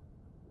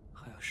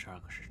还有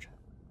12个时辰。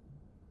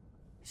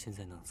现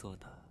在能做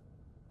的，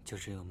就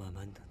只有慢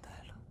慢等待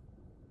了。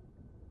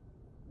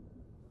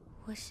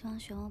我希望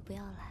漩涡不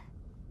要来，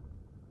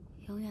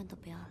永远都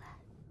不要来。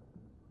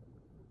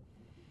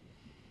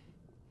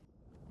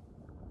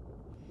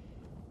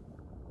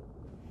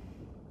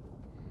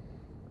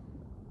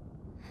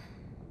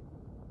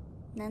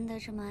 难得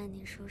这么爱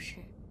你舒适，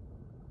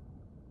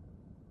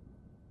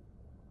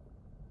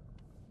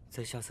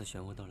在下次漩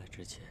涡到来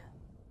之前，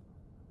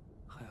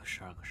还有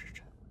12个时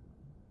辰。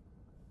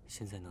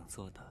现在能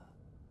做的，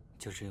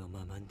就只有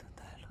慢慢等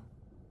待了。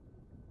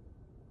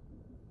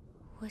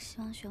我希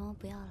望漩涡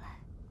不要来，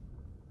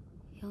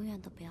永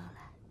远都不要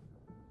来。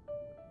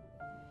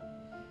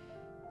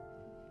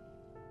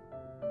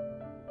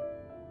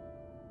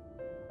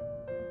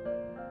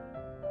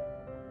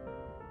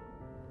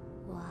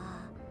我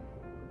啊。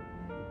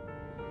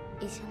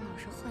 以前老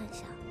是幻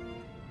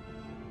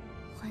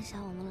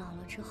想我们老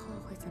了之后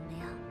会怎么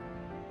样？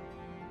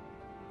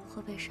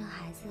会不会生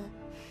孩子，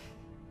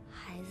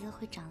孩子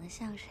会长得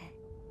像谁？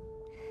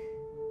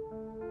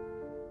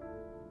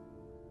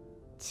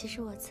其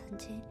实我曾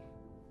经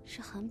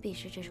是很鄙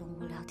视这种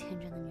无聊天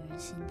真的女人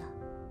心的，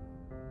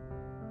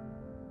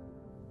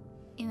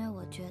因为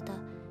我觉得，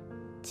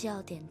既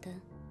要点灯，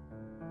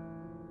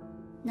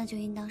那就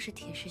应当是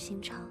铁石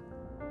心肠，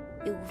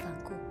义无反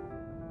顾，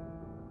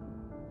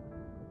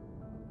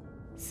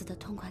死得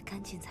痛快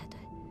干净才对。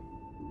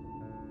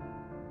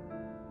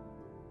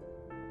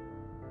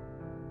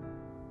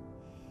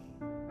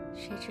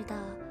谁知道，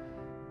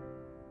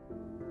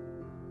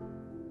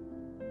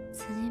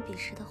曾经鄙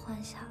视的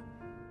幻想，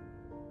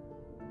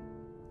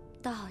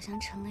倒好像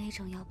成了一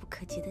种遥不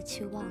可及的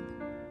期望呢。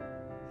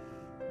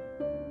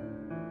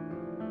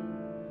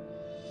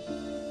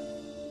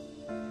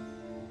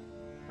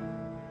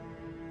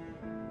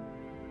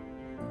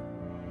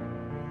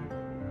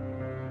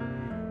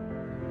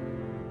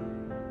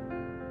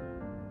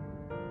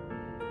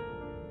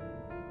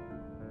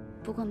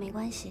不过没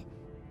关系，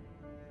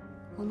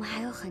我们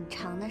还有很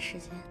长的时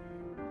间，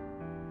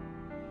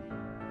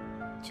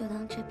就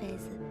当这辈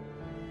子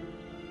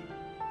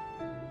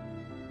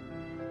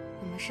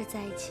我们是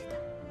在一起的。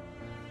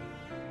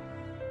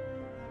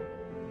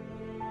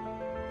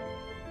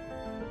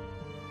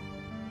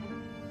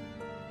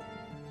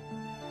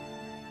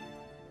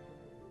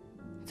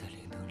在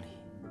灵灯里，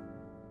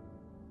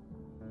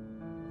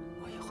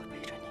我也会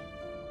陪着你。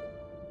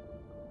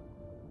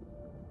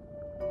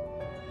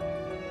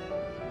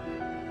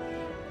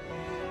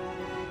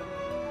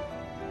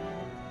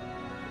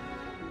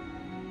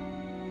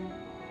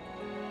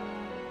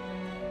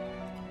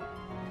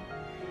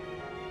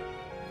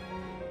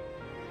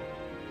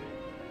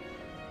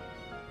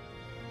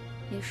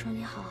你说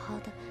你好好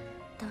的，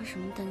当什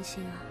么灯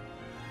芯啊？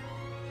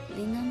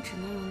灵灯只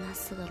能容纳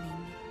4个灵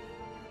敏，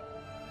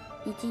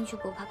你进去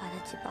不怕把它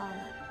挤爆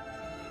了？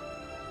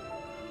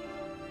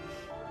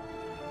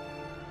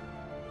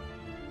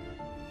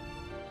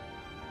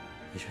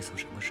你是从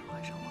什么时候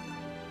爱上我的？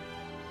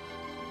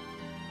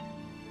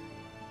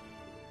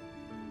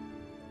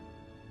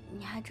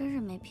你还真是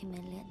没皮没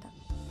脸的。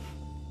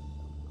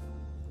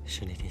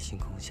是那天星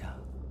空下，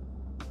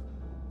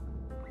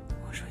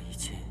我说一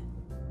切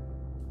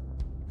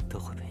都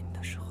会陪你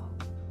的时候，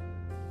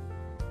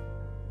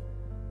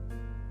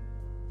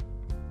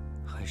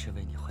还是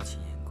为你花尽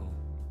眼功，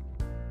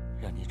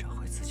让你找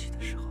回自己的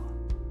时候。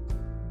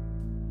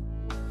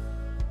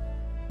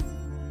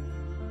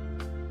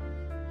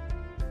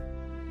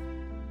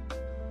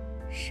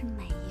是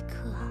每一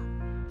刻啊。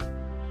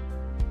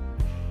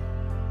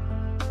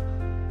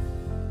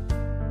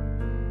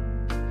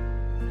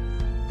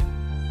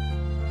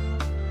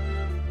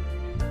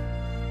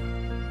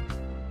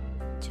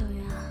九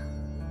云啊，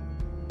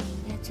你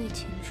应该最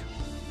清楚，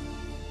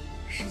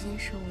时间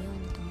是无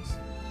用的东西。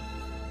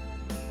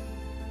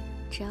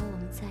只要我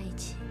们在一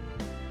起，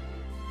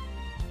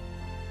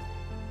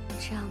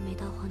只要没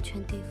到黄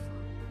泉地府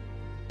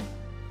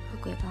和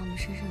鬼把我们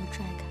深深的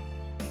拽开，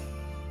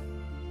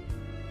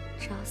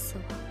只要死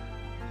亡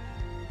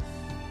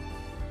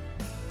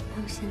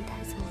没有先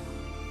带走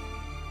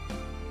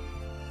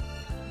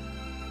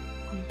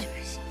我们就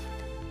是幸福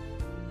的。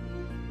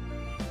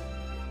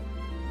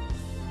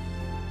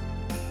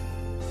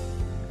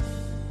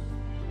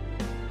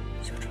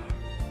小川，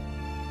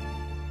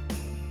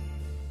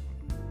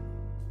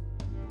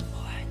我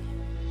爱你。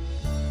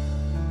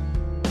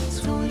从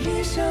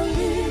一相遇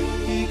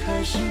一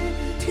开始，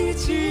提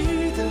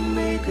及的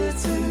每个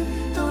字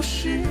都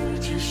是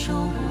只手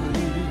握你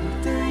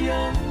的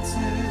样子。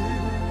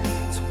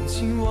从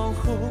今往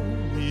后，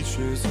你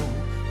却总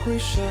会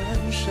姗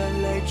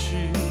姗来迟，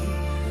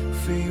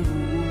飞舞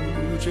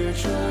着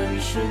转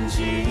瞬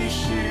即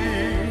逝。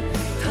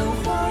昙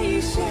花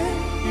一现，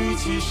雨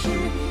季时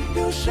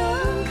又盛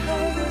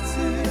开的字，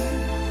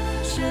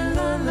绚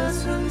烂了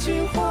曾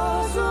经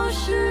化作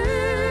诗。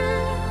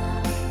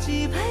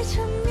几百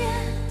成面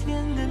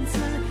天恩赐，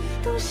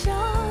都像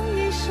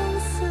一生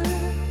死，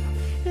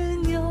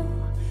任由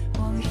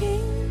光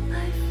阴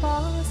来发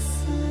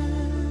丝，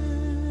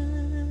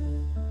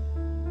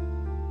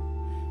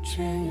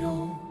却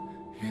又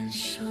愿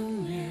生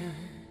灭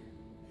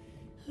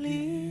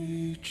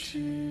离枝。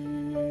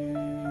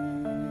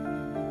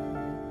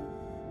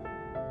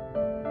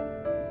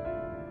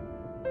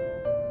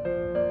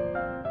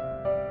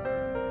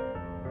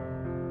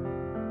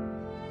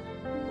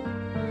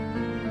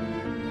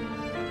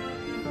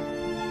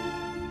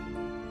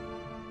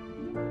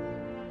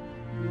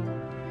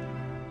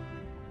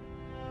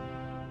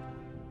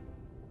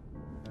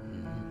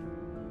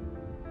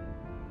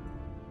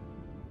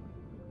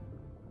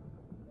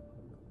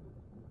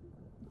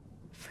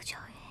傅九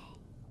云，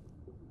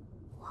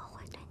我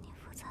会对你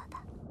负责的。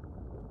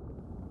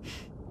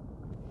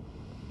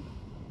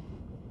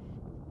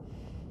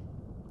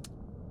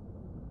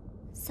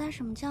撒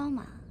什么娇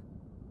嘛？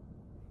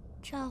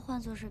这要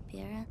换作是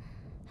别人，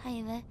还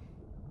以为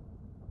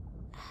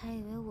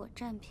我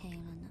占便宜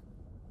了呢。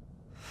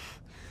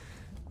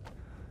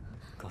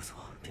告诉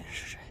我，别人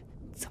是谁？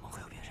怎么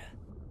会有别人？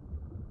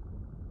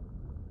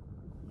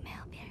没有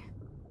别人。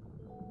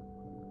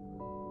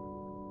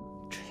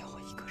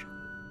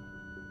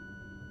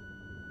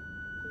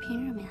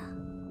凭什么呀？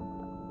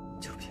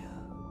就凭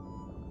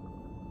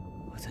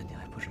我在你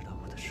还不知道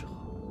我的时候，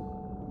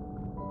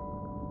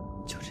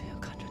就这样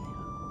看着你了。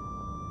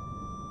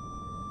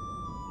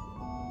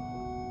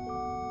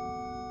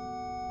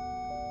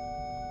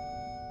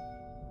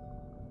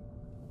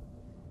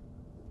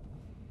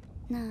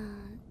那，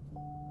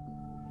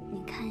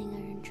你看一个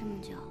人这么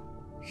久，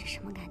是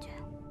什么感觉？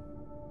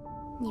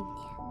腻不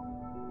腻？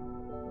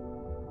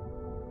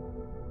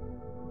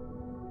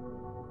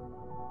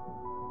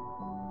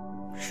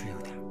是有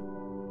点。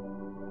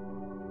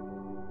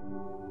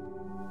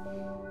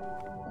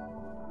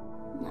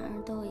哪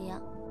儿都一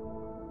样，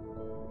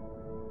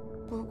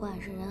不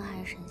管是人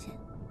还是神仙，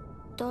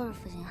都是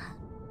负心汉。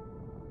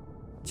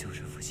就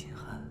是负心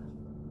汉，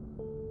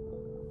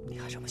你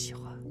还这么喜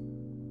欢？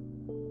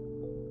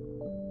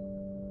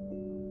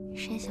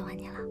谁喜欢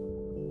你了？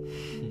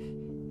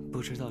不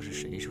知道是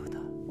谁说的，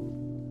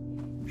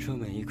说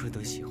每一刻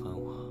都喜欢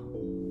我。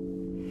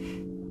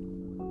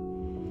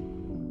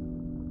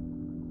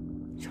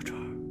小川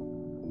儿，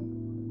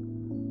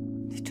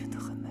你真的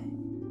很美。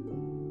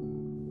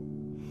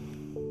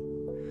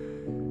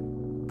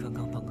刚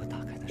刚帮哥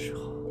打开的时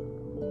候，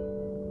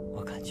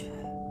我感觉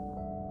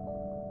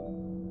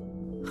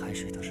海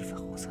水都是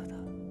粉红色的。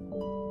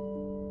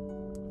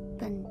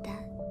笨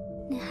蛋，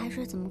那海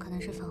水怎么可能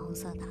是粉红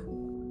色的？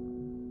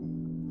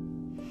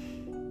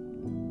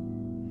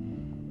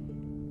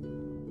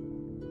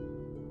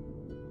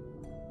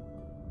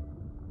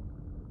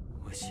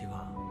我希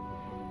望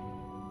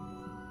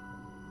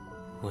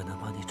我能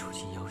帮你除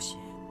尽妖邪，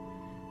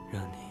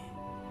让你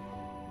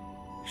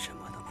什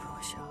么都不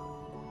用想，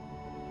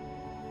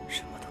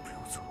什么都不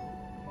用做，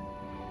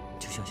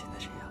就像现在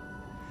这样，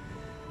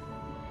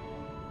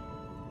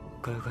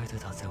乖乖地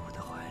躺在我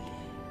的怀里，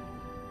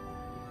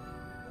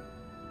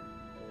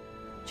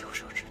就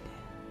守着你，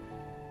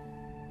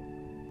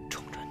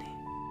宠着你，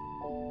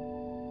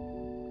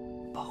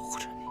保护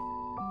着你。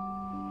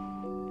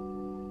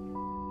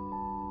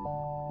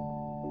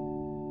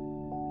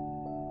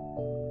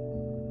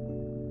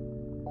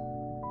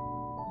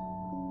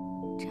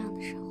这样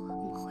的生活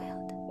我们会有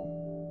的。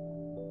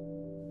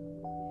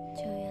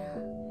九月啊，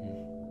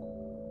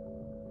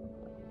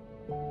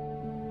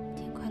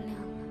天快亮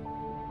了，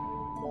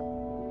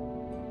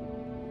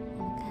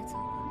我们该走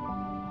了。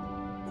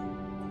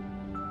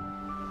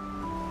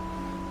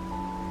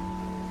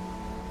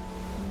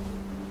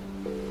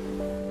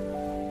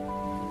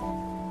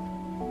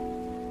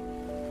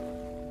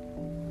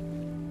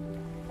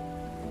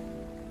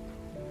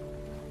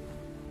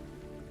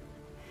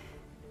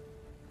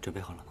准备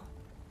好了吗？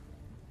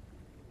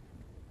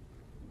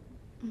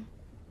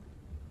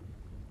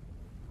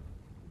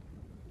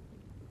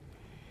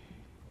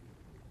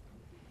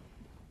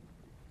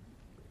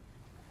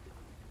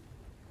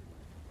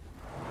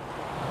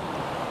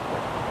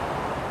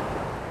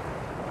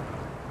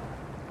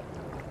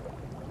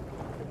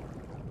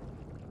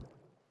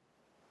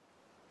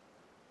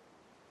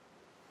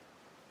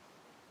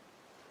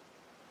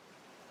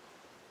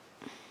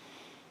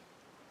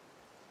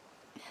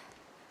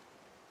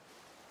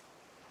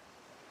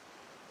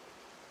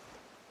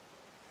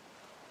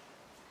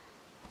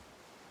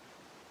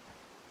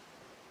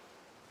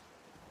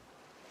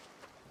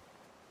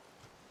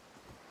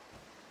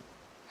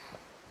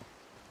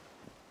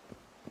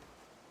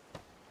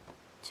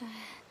九月，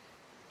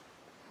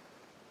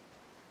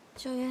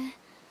九月，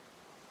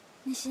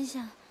你醒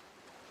醒！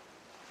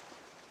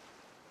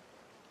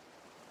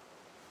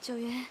九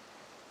月，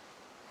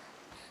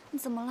你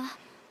怎么了？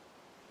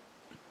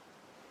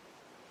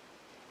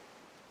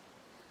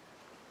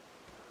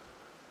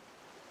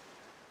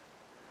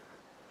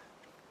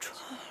川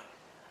儿，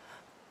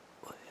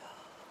我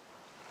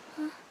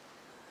要，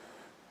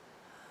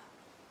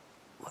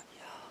我要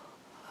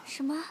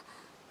什么？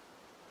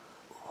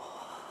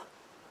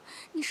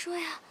你说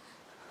呀！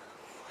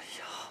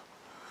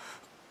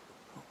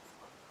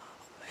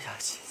我要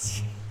亲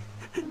亲。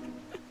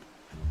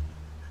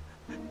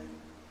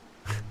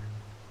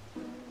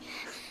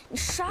你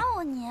杀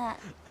我你！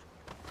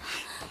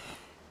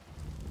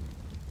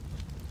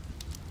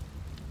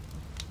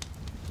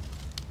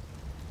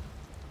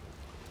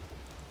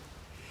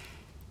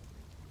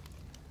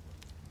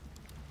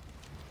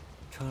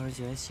川儿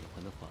既然喜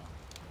欢的话，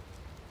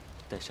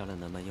待杀了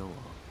南蛮妖王，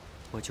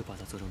我就把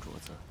它做成镯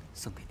子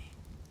送给你。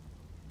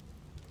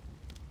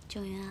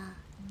九云啊，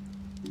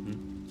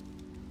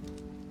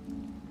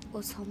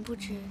我从不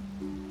知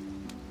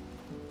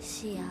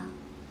夕阳、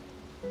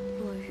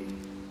落日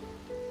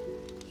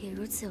也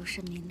如此有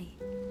生命力。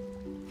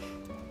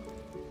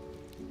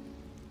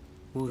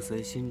物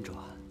随心转，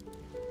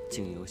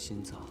境由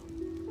心造。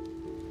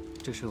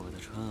这是我的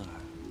川儿，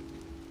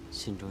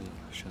心中有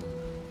了声了。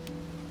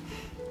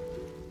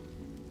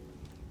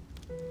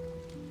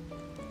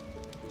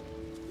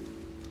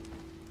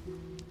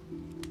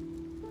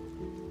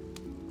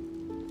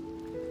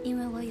因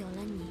为我有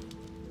了你，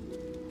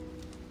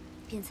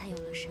便才有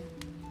了生。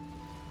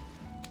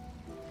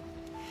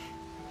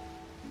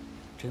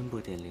真不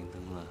点灵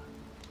灯了？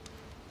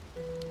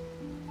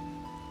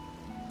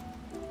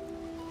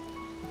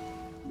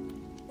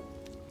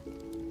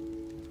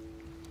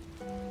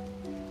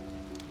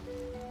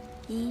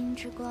星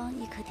之光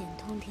亦可点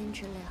通天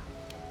之亮。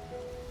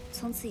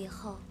从此以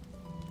后，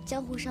江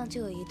湖上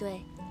就有一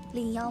对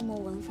令妖魔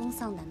闻风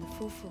丧胆的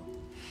夫妇：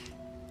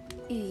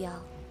御妖、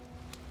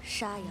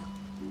杀妖、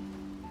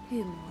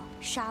御魔、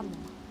杀魔，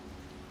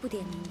不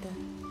点明灯，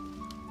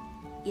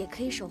也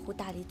可以守护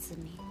大理子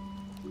民，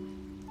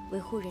维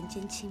护人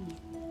间清明。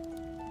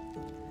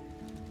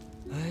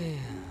哎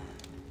呀，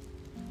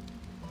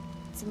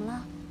怎么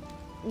了？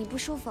你不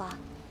舒服啊？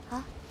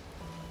啊？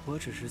我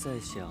只是在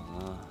想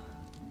啊，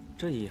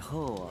这以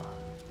后啊，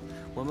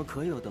我们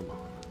可有的忙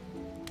了，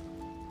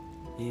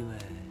因为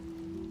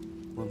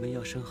我们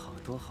要生好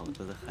多好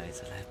多的孩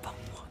子来帮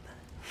我们。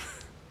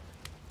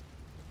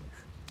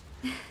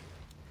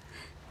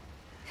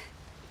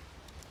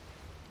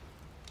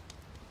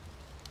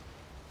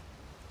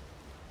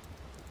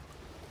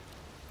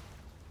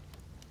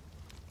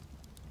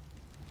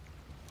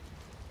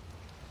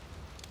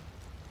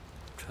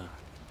川儿，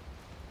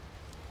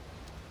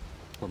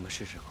我们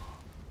是时候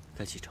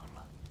该启程了。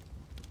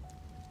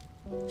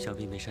想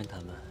必梅山他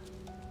们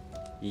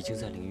已经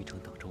在灵玉城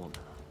等着我们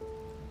了。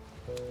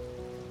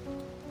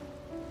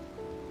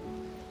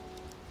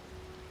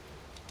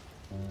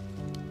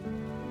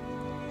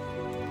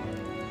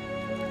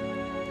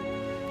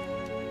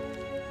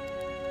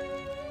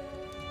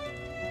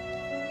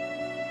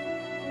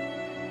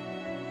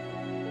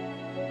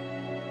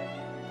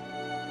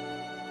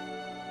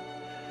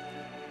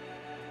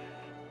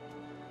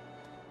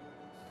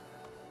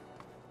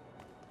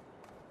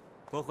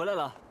我回来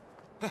了。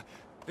哎，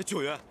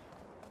九云，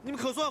你们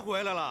可算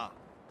回来了！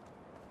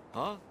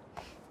啊，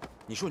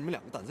你说你们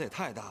两个胆子也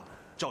太大了，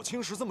找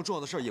青石这么重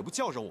要的事儿也不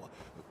叫上我。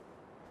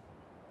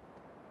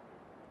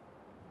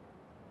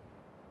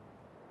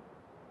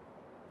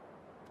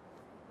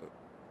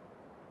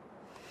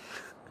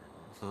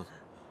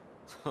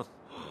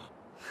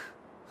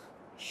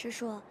师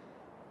叔，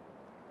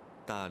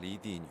大离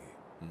帝女，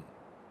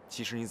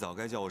其实你早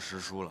该叫我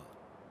师叔了。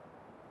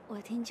我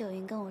听九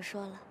云跟我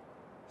说了，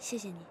谢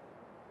谢你。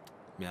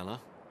免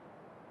了。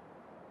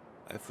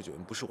哎，傅九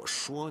云，不是我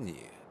说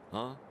你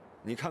啊，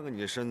你看看你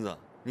这身子，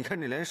你看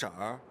你脸色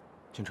儿。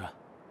青川，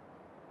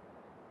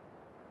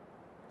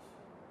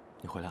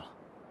你回来了。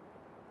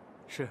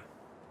是，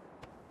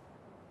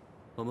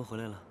我们回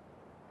来了。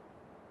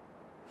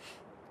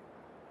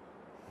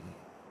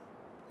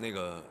那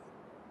个，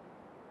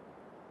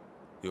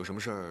有什么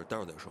事儿待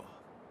会儿再说。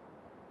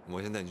我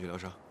先带你去疗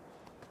伤。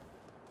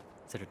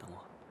在这等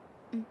我。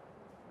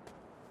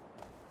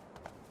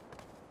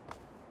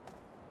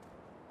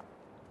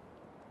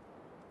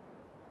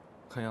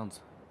看样子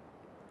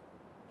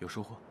有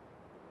收获。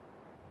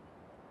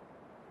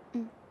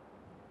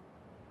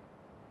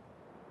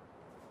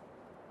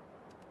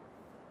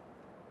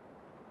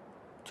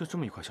就这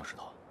么一块小石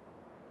头。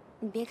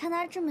你别看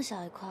它这么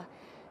小一块，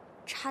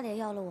差点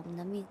要了我们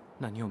的命。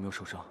那你有没有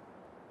受伤？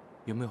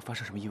有没有发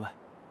生什么意外？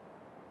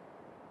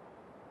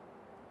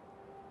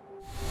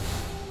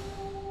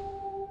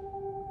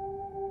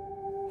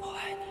我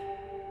爱你。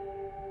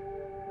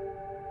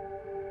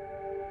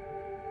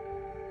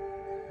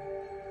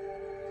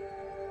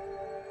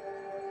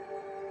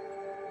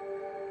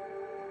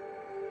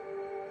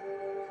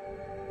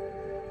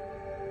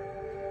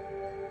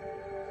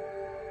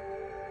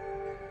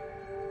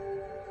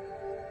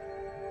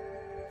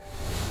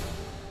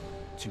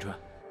青川，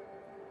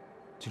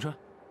青川，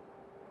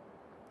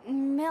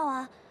没有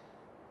啊。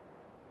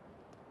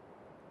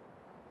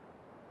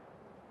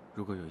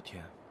如果有一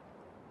天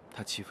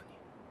他欺负你，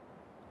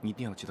你一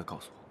定要记得告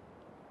诉我，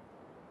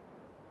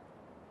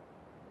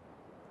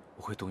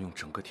我会动用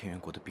整个天元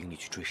国的兵力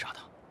去追杀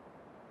他，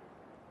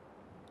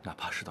哪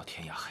怕是到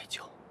天涯海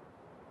角。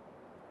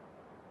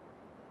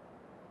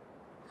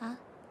啊？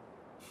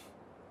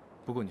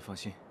不过你放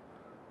心，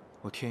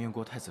我天元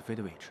国太子妃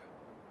的位置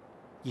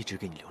一直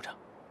给你留着。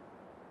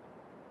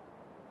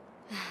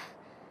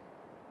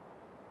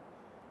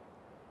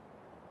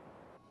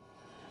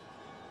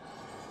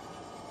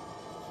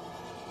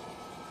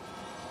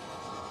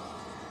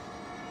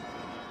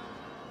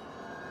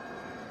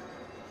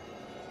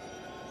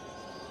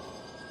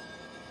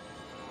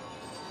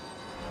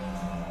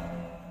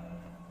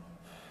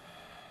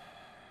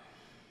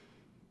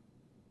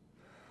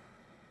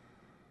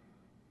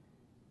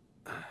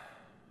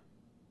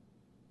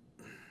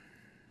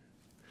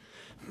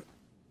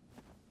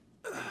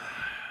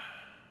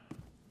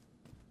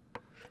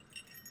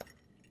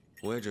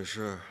我也只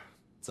是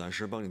暂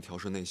时帮你调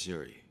顺内息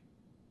而已。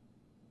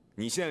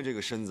你现在这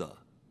个身子，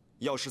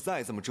要是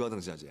再这么折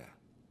腾下去，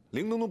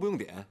灵灯都不用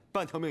点，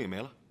半条命也没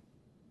了。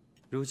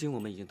如今我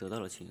们已经得到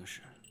了青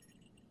石，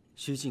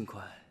需尽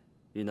快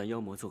与那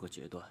妖魔做个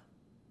决断，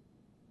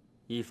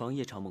以防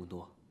夜长梦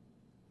多。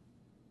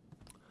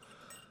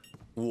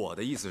我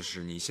的意思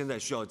是你现在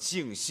需要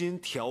静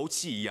心调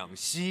气养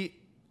息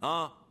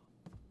啊。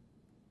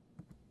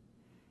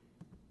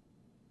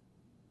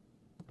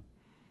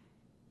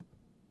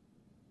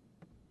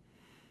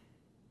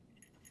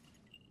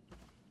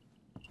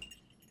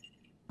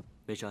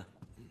梅山，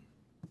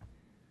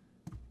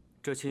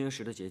这青云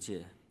石的结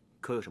界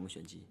可有什么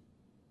玄机？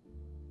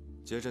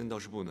结阵倒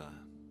是不难，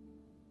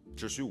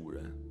只需5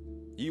人，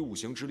以5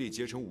行之力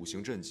结成5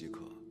行阵即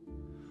可。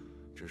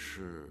只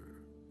是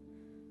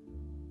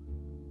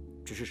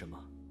什么？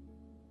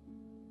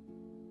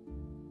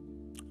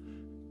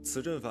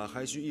此阵法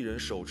还需1人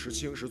手持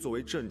青石作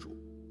为阵主，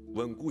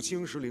稳固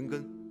青石灵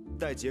根，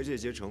待结界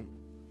结成，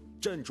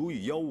阵主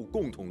与妖物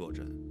共同落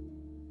阵。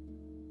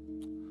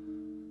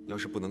要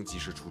是不能及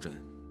时出阵，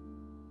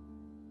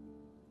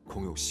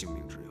恐有性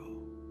命之忧。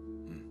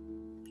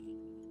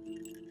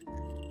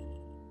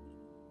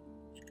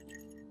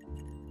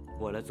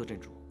我来做阵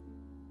主。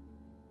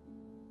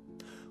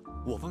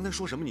我方才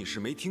说什么你是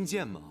没听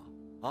见吗？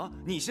啊，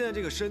你现在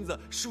这个身子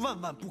是万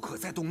万不可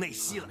再动内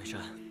息了。梅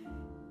山，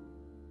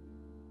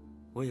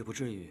我也不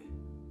至于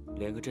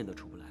连个阵都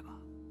出不来吧？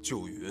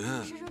九云，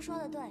师叔说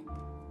的对。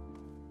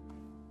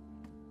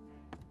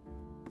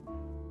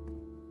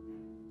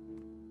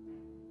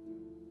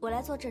我来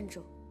做阵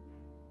主。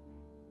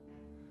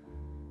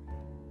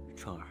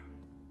川儿，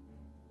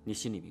你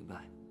心里明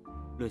白，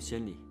论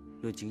先例，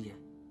论经验，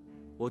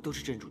我都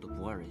是阵主的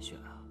不二人选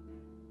啊。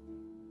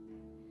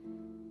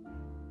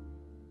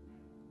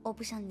我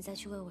不想你再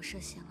去为我设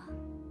限了。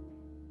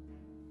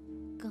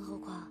更何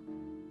况，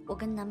我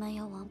跟南蛮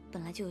妖王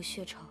本来就有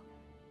血仇，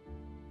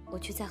我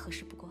去再合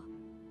适不过。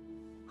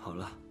好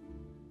了，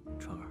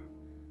川儿，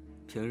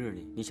平日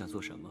里你想做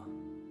什么，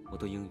我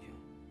都应允，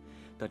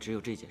但只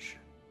有这件事，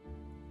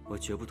我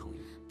绝不同意。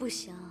不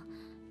行，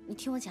你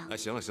听我讲。哎，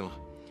行了行了，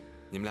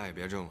你们俩也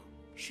别争了。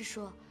师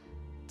叔，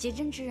结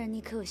阵之人，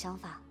你可有想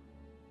法？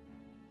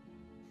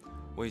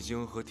我已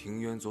经和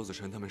庭渊、左子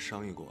辰他们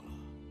商议过了。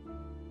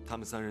他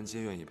们3人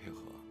皆愿意配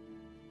合，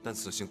但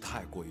此行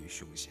太过于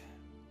凶险，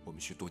我们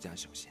需多加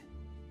小心。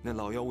那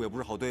老妖物也不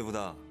是好对付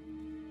的。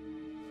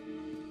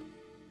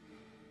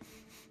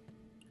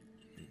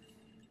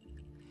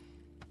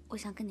我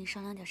想跟你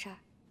商量点事儿。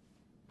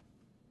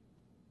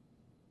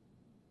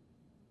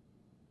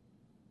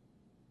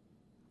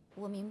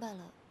我明白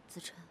了，子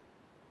辰，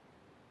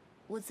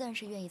我自然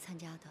是愿意参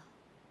加的。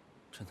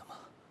真的吗？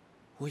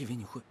我以为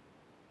你会。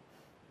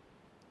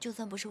就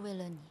算不是为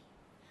了你。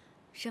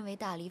身为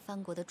大黎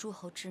藩国的诸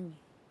侯之女，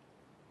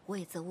我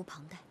也责无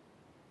旁贷。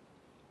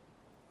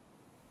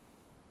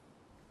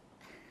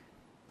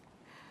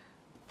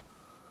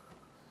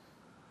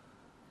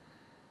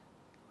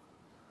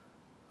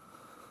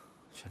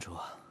玄珠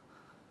啊，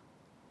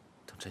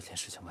等这件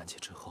事情完结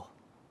之后，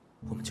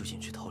我们就隐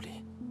居逃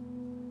离，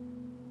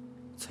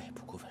再也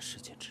不过问世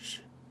间之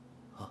事，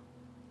啊？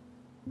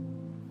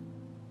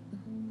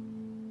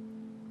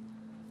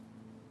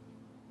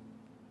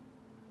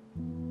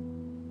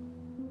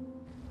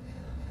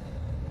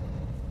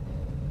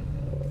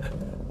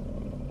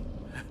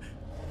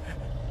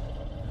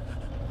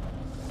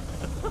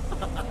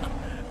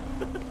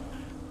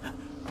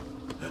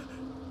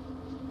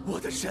我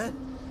的神，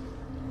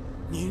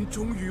您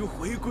终于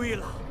回归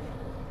了！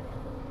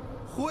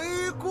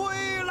回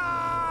归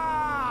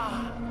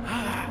啦！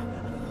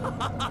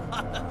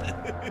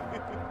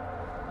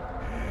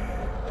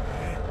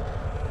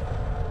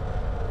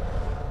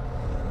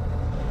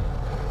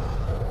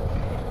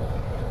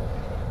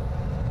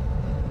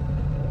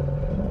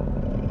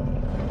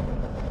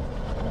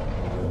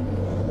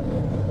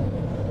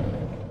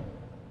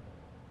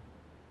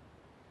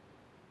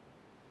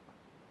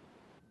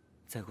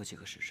再过几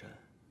个时辰，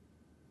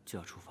就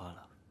要出发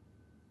了。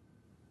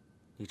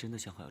你真的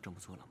想好要这么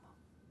做了吗？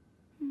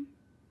嗯。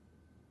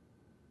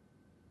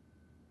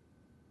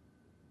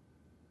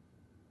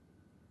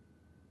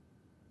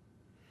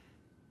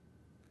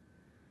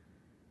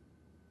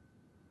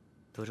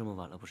都这么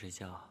晚了不睡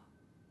觉，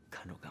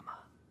看着我干嘛？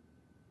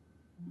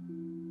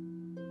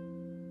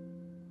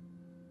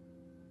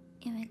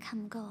因为看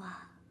不够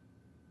啊。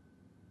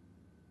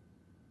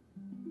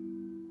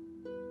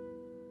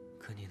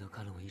可你都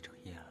看了我一整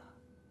夜了。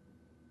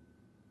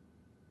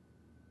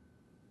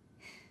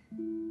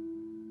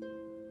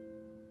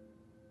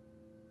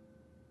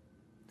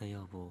那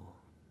要不，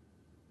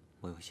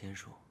我有仙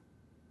术，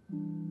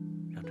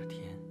让这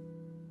天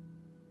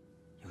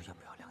又要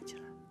不要亮起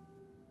来？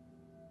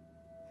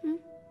嗯。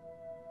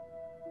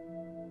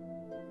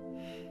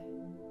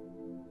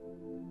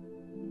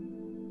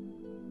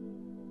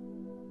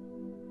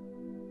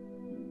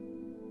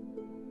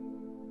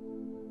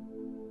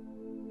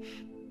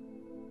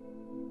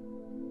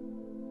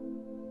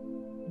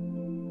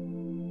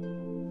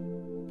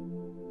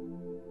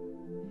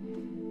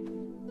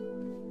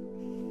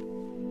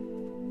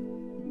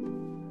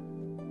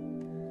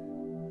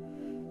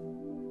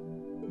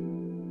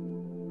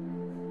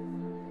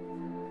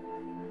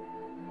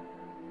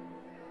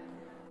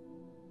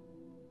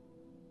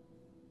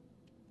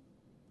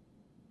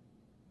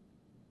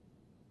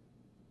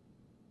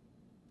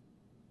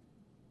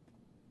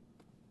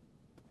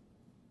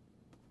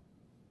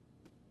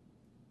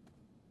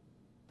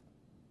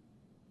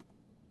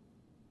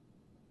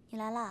你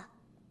来啦！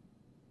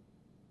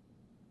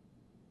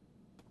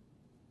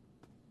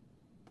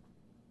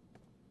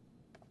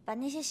把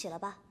那些洗了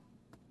吧。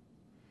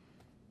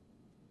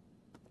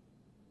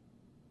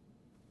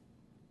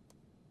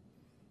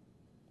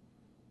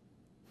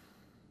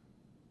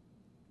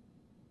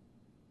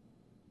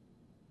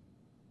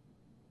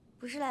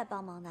是来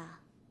帮忙的。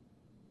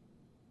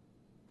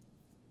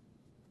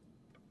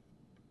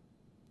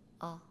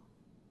哦。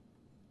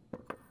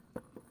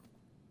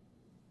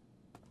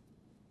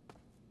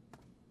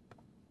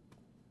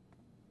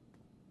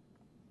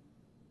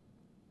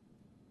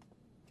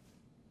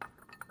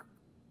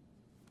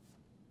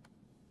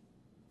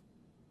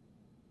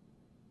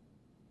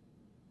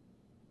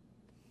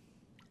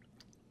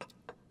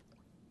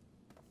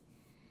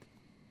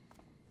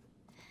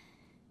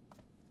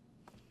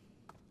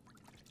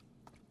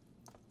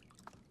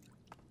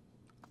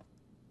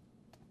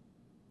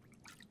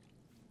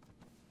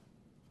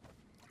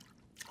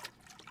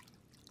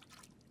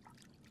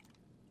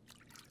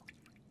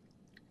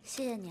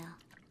谢谢你啊。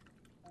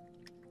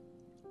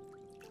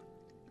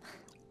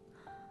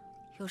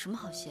有什么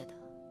好谢的？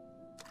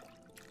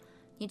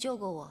你救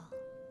过我，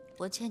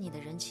我欠你的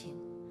人情，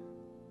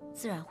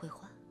自然会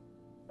还。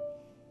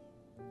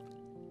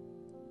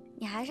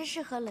你还是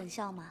适合冷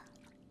笑嘛。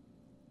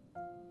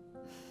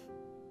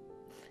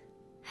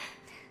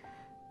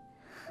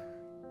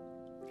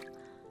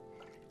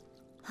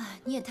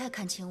哎，你也太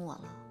看轻我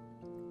了。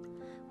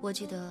我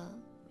记得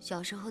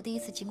小时候第一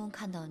次进宫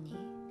看到你，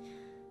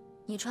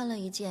你穿了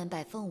一件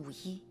百凤舞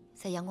衣，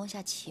在阳光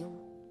下起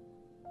舞。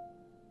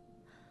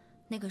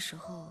那个时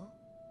候，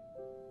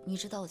你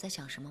知道我在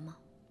想什么吗？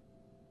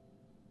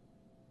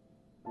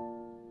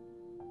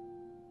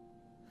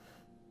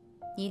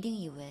你一定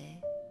以为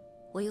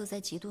我又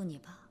在嫉妒你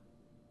吧？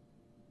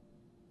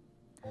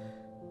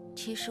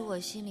其实我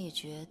心里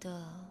觉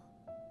得，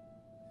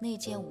那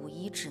件舞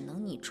衣只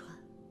能你穿，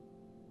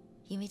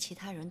因为其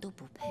他人都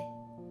不配。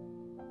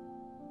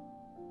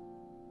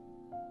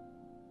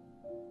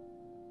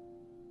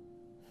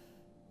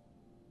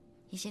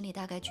你心里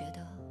大概觉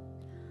得，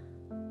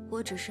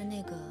我只是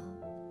那个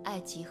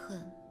爱嫉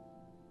恨、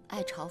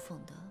爱嘲讽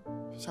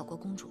的小国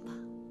公主吧？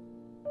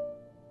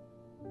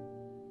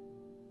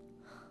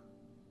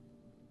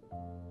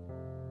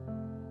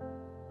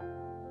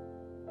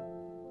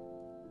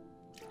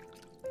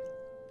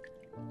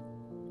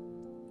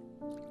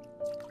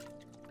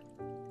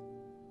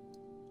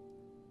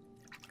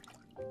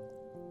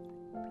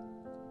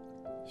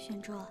玄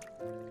珠，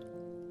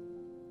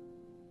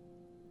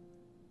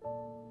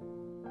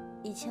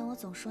以前我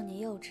总说你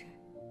幼稚，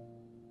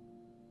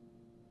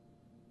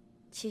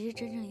其实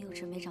真正幼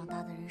稚没长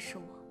大的人是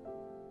我。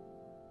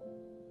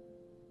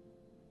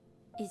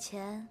以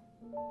前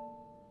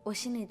我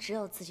心里只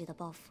有自己的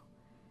抱负，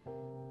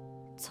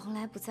从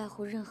来不在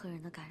乎任何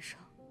人的感受，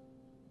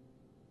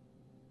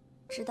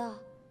直到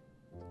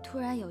突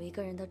然有一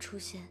个人的出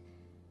现，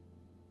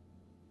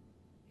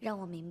让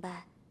我明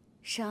白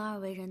生而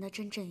为人的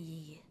真正意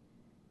义，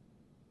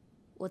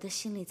我的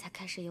心里才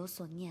开始有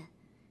所念，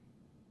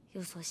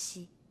有所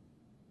惜。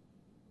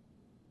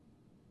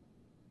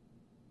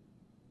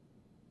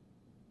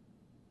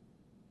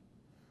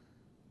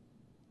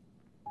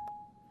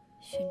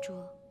玄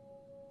珠，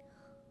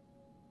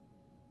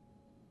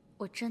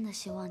我真的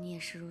希望你也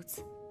是如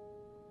此。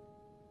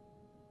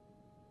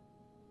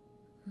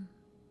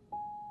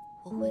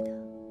我会的。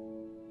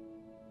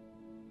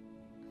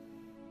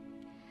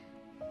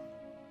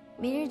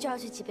明日就要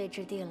去极北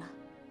之地了，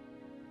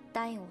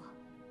答应我，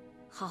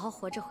好好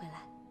活着回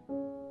来。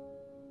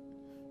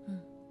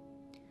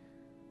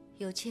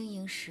有青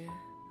萤石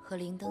和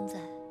灵灯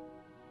在，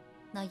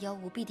那妖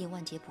物必定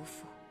万劫不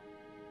复。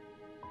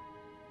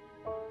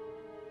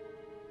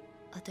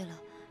啊，对了，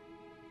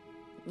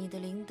你的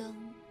灵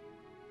灯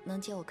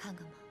能借我看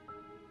看吗？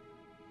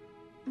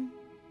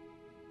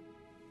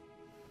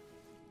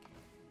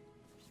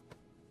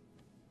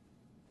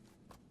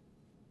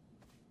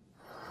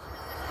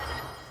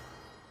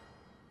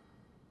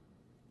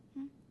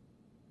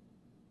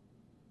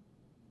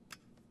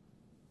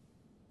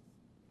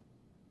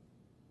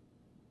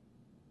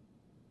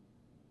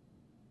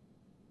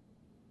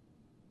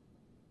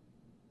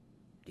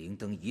灵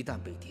灯一旦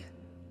被点，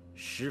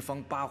十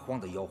方八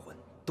荒的妖魂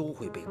都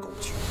会被勾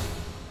去，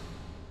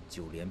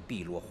就连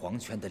碧落黄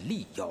泉的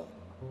戾妖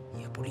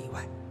也不例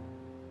外。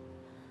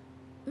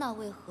那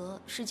为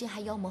何世间还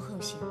妖魔横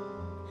行？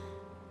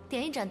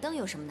点一盏灯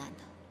有什么难的？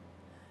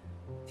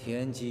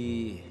天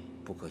机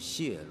不可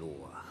泄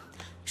露啊！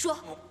说。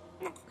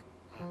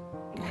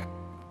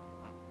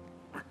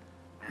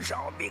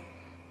饶命！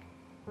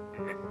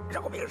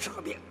饶命！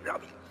饶命！饶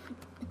命！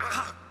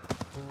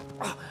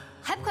啊！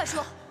还不快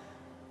说！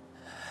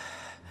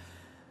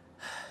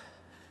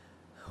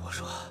我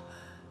说，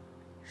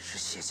是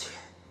邪气。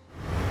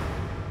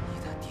一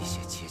旦滴血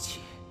邪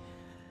气，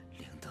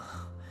灵灯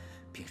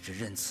便是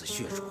任此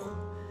血辱，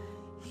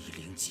一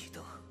灵即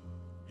灯，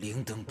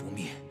灵灯不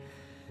灭，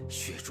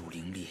血烛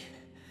灵力，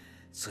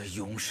则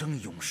永生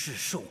永世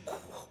受苦。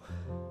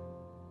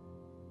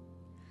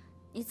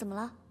你怎么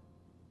了？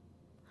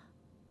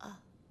啊，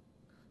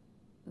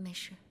没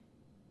事。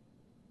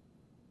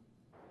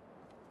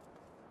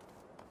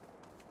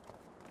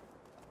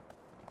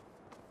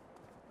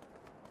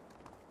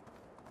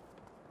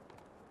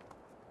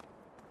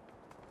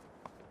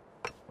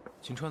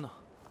覃川呢？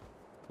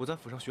我在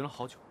府上寻了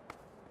好久，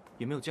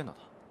也没有见到他。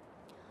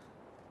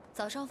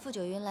早上傅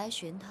九云来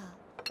寻他，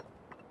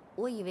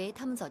我以为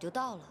他们早就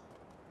到了。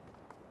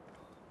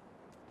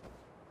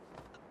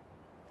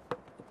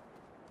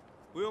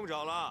不用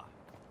找了，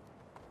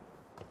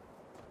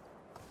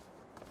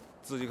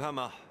自己看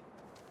吧。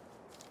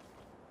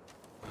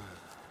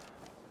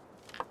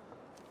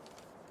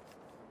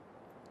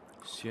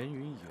闲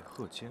云野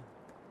鹤间，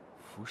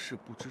浮世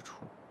不知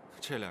处。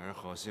这俩人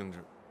好兴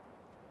致。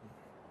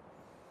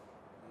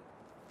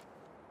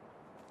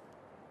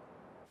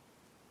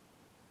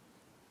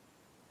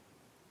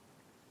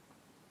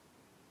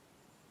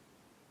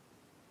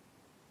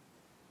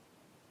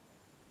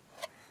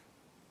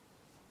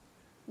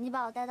你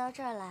把我带到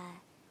这儿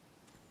来，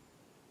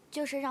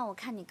就是让我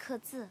看你刻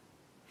字。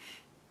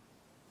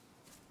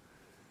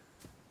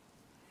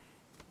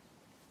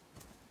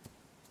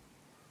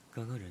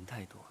刚刚人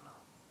太多了，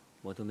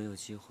我都没有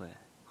机会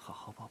好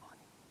好抱抱你。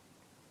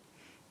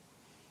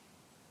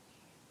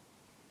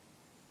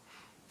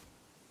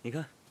你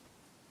看，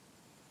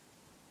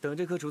等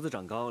这棵竹子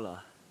长高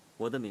了，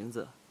我的名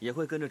字也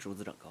会跟着竹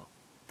子长高，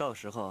到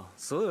时候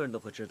所有人都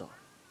会知道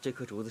这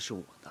棵竹子是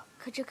我的。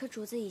可这棵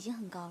竹子已经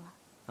很高了。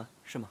啊，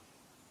是吗？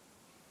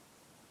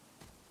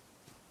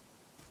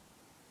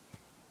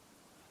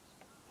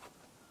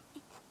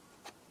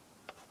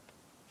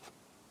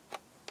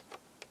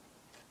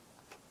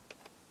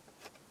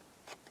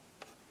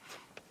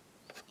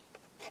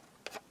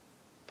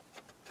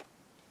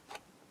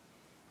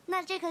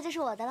那这棵就是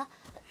我的了。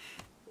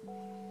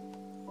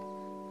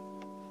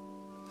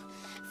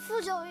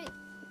傅九云，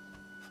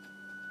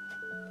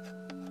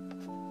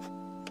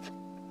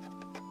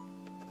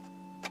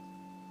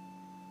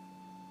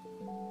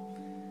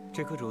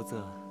这棵竹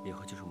子以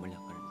后就是我们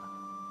两个人的了。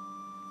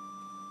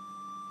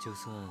就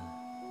算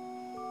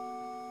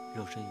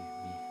肉身殒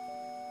灭，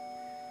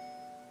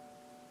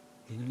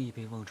灵力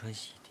被忘川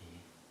洗涤，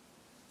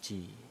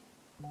记忆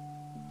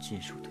尽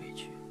数褪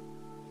去，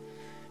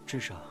至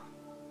少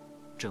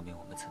证明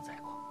我们存在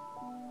过。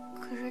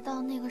可是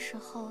到那个时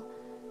候，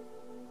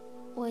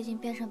我已经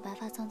变成白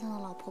发苍苍的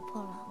老婆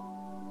婆了。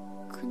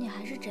可你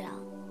还是这样。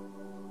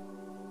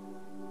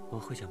我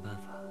会想办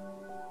法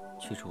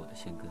去除我的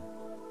仙根，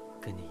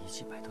跟你一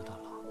起白头到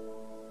老。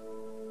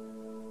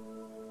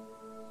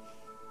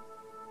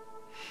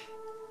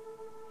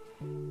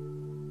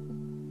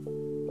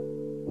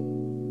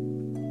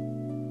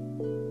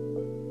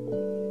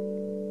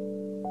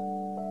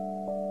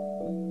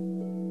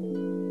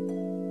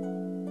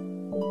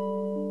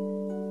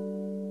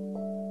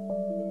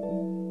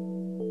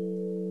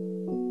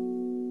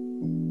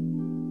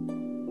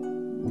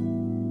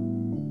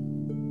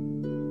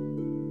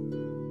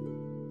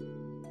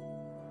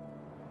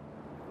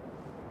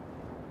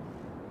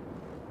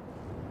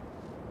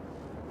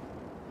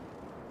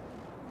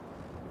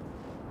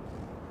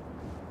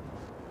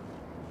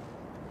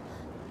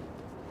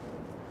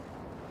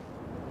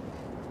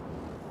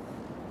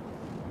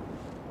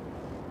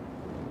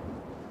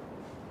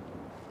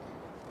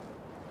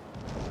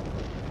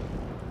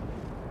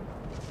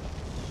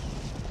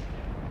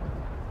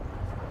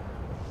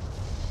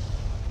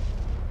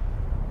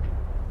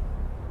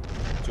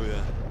九云，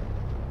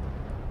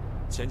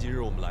前几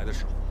日我们来的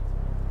时候，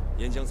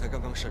岩浆才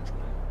刚刚渗出来，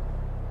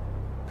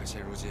可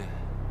现如今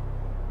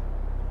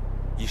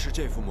已是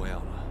这副模样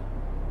了。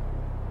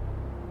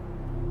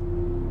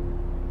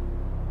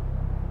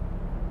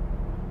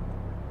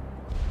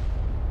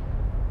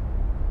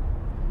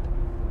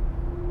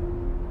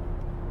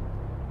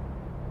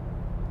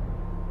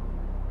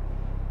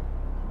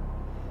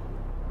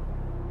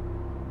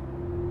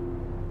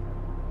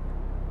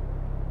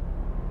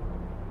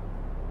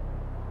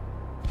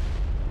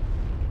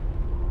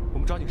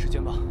抓紧时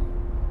间吧，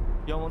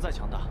妖王再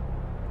强大，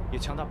也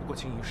强大不过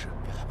青银石。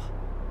别害怕，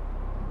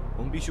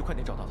我们必须快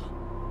点找到他。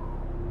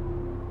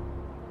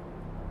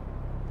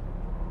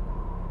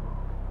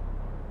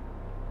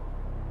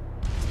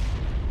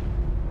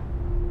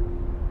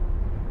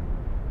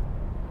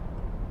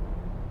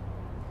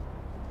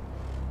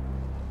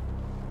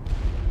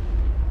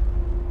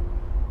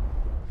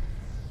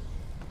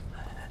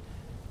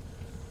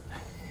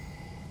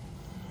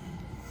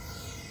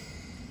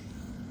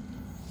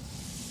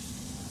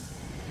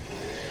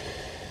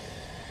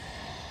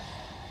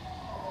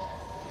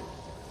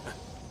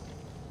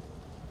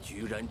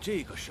居然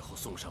这个时候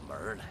送上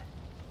门来，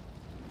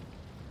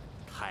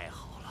太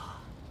好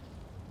了！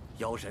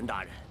妖神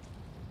大人，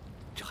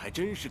这还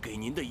真是给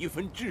您的一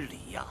份至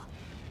礼呀！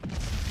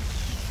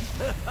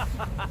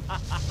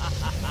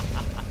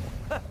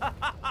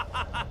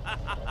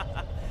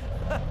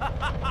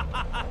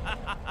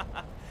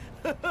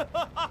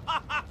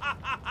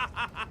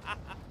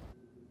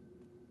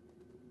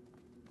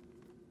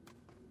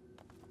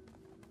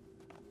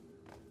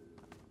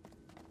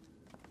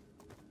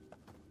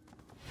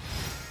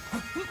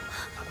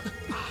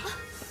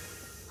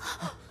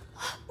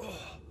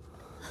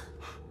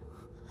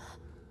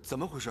怎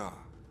么回事？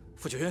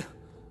傅九云，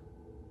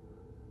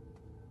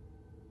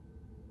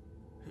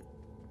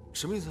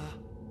什么意思啊？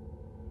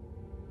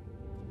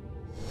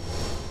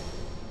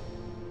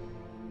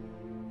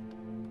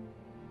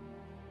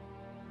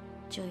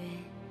九云，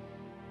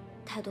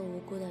太多无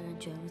辜的人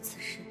卷入此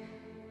事，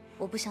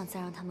我不想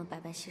再让他们白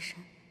白牺牲。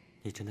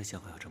你真的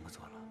想好要这么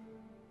做了？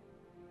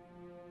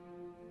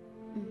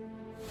嗯。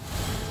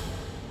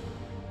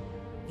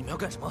你们要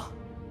干什么？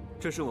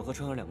这是我和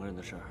川儿2个人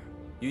的事儿，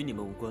与你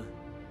们无关，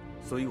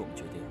所以我们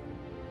决定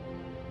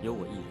由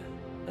我一人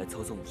来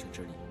操纵武神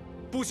之力。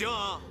不行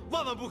啊，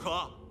万万不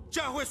可，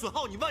这样会损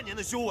耗你万年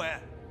的修为。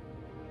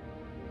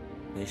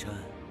梅山，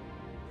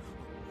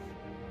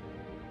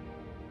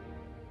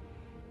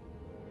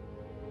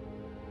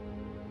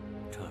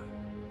川儿，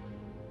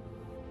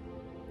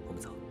我们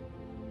走。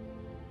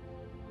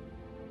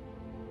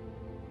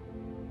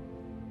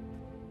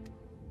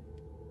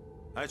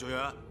哎，九云，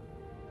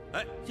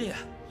哎，爷爷，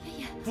爷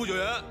爷，傅九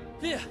云，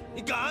爷爷，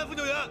你敢，傅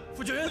九云，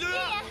傅九云，傅九云，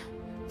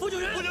傅九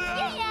云，傅九云，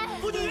爷爷，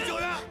傅九云，九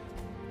云。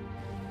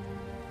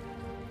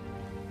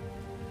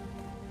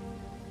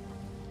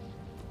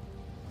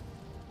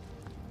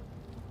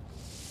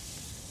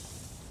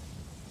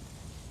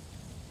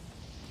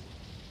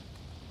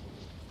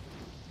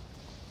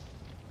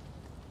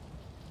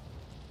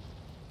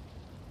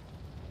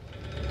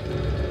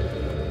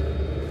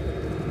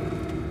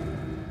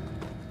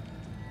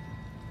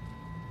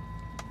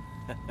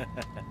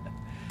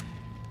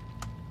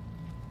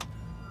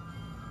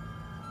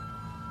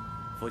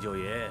傅九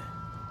云，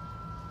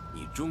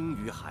你终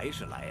于还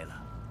是来了。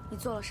你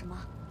做了什么？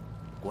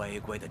乖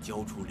乖的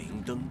交出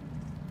灵灯。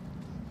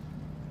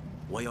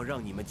我要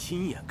让你们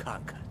亲眼看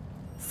看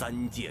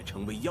，3界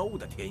成为妖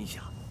的天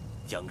下，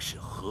将是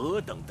何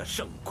等的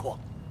盛况。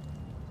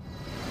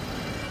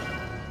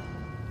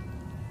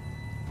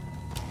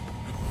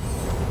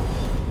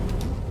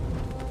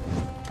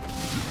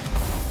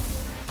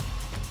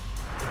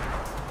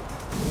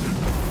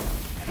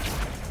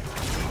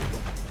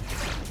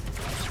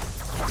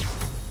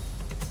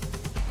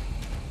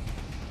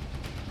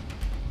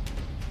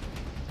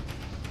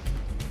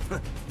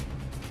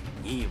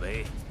你以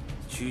为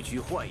区区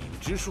幻影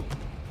之术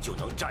就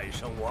能战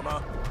胜我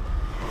吗？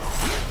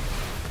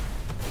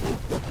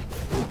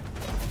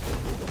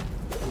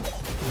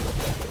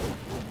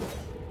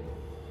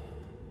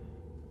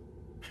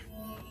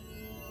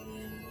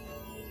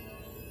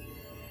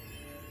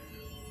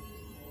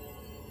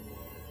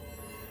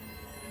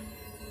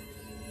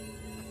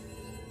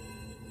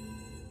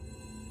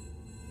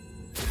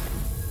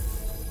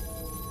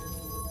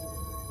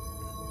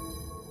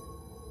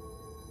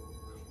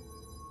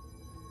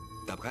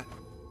打不开。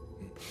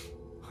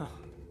哼，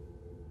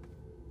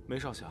梅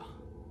少侠，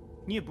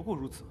你也不过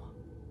如此嘛，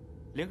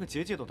连个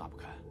结界都打不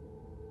开。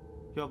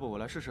要不我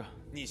来试试？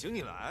你行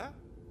你来。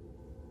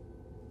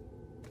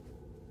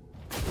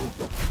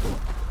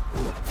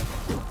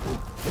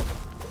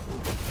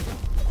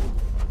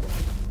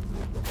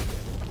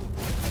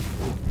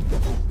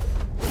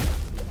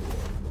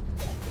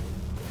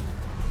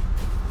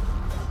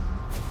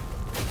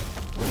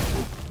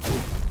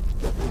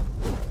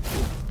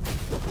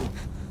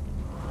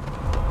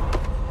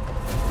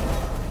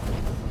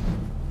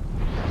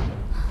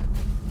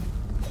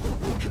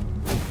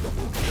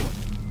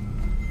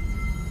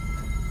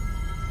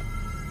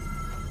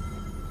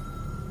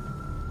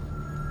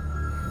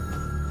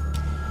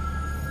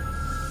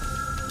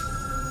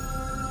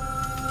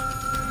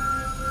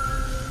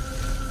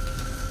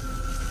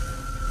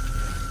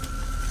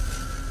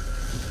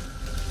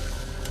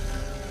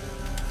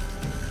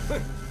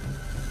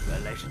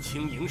原来是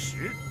青萤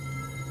石！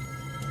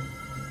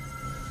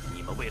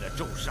你们为了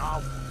咒杀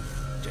我，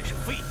真是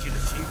费尽了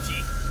心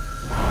机。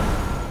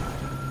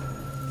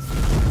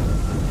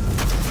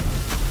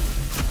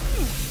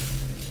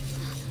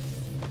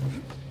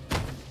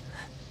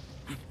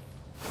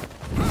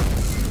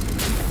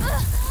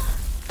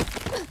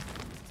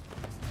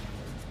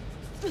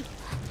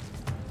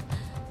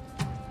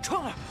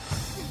川儿，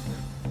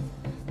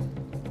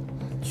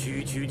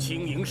区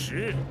青萤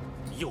石，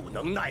又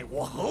能奈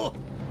我何？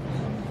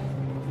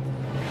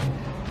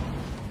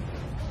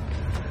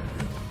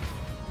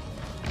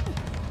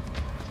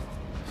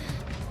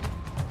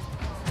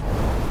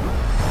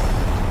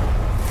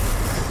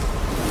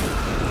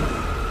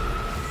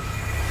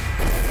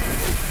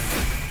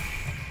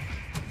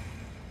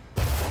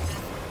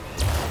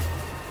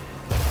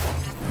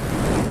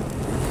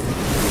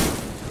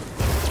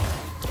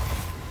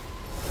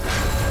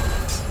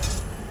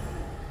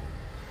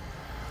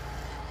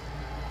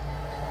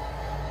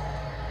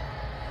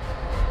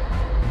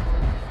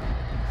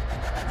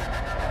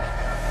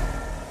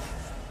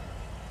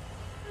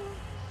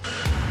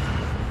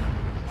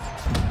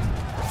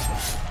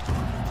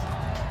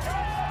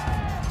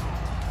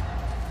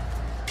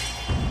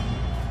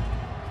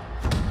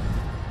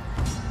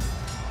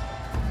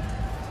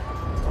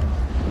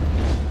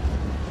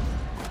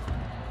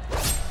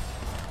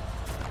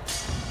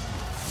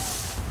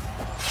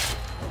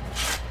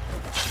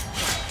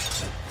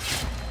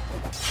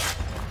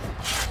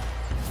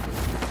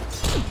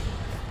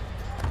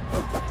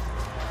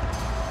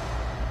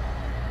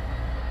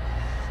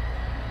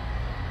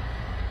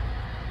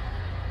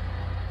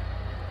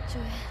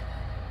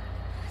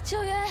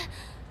救援！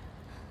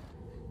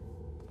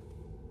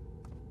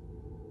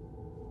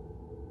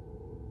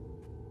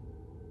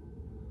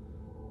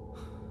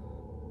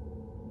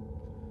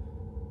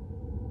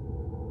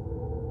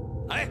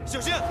小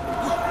心！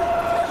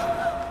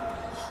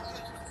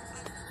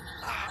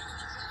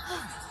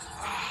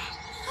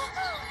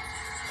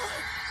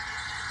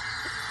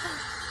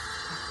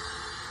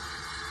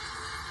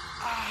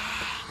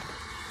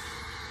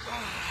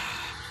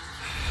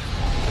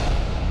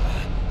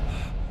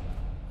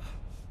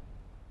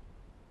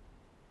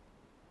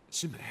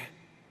新梅，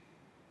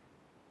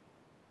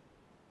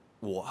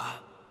我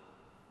啊，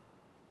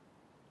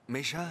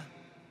梅山，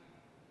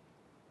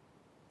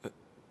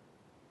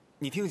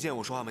你听得见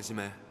我说话吗，新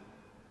梅？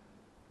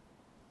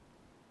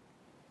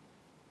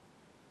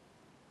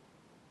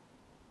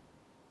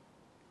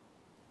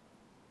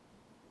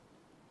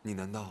你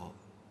难道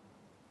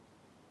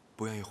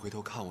不愿意回头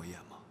看我一眼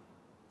吗？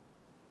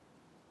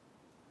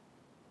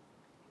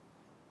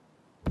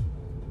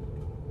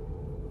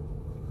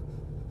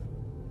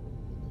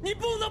你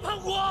不能叛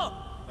国！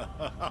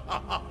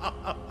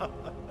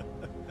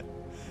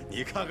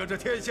你看看这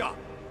天下，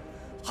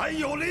还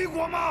有离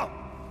国吗？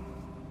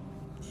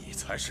你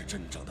才是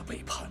真正的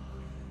背叛！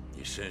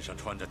你身上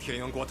穿着天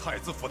阳国太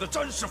子府的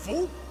战士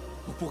服，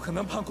我不可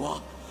能叛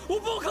国！我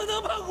不可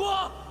能叛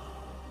国！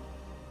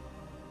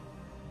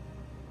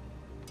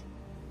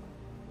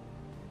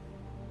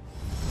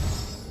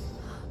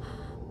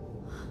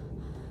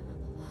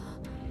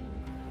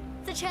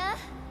子晨，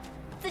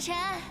子晨。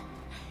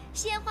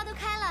 鲜花都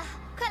开了，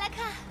快来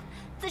看，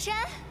子晨。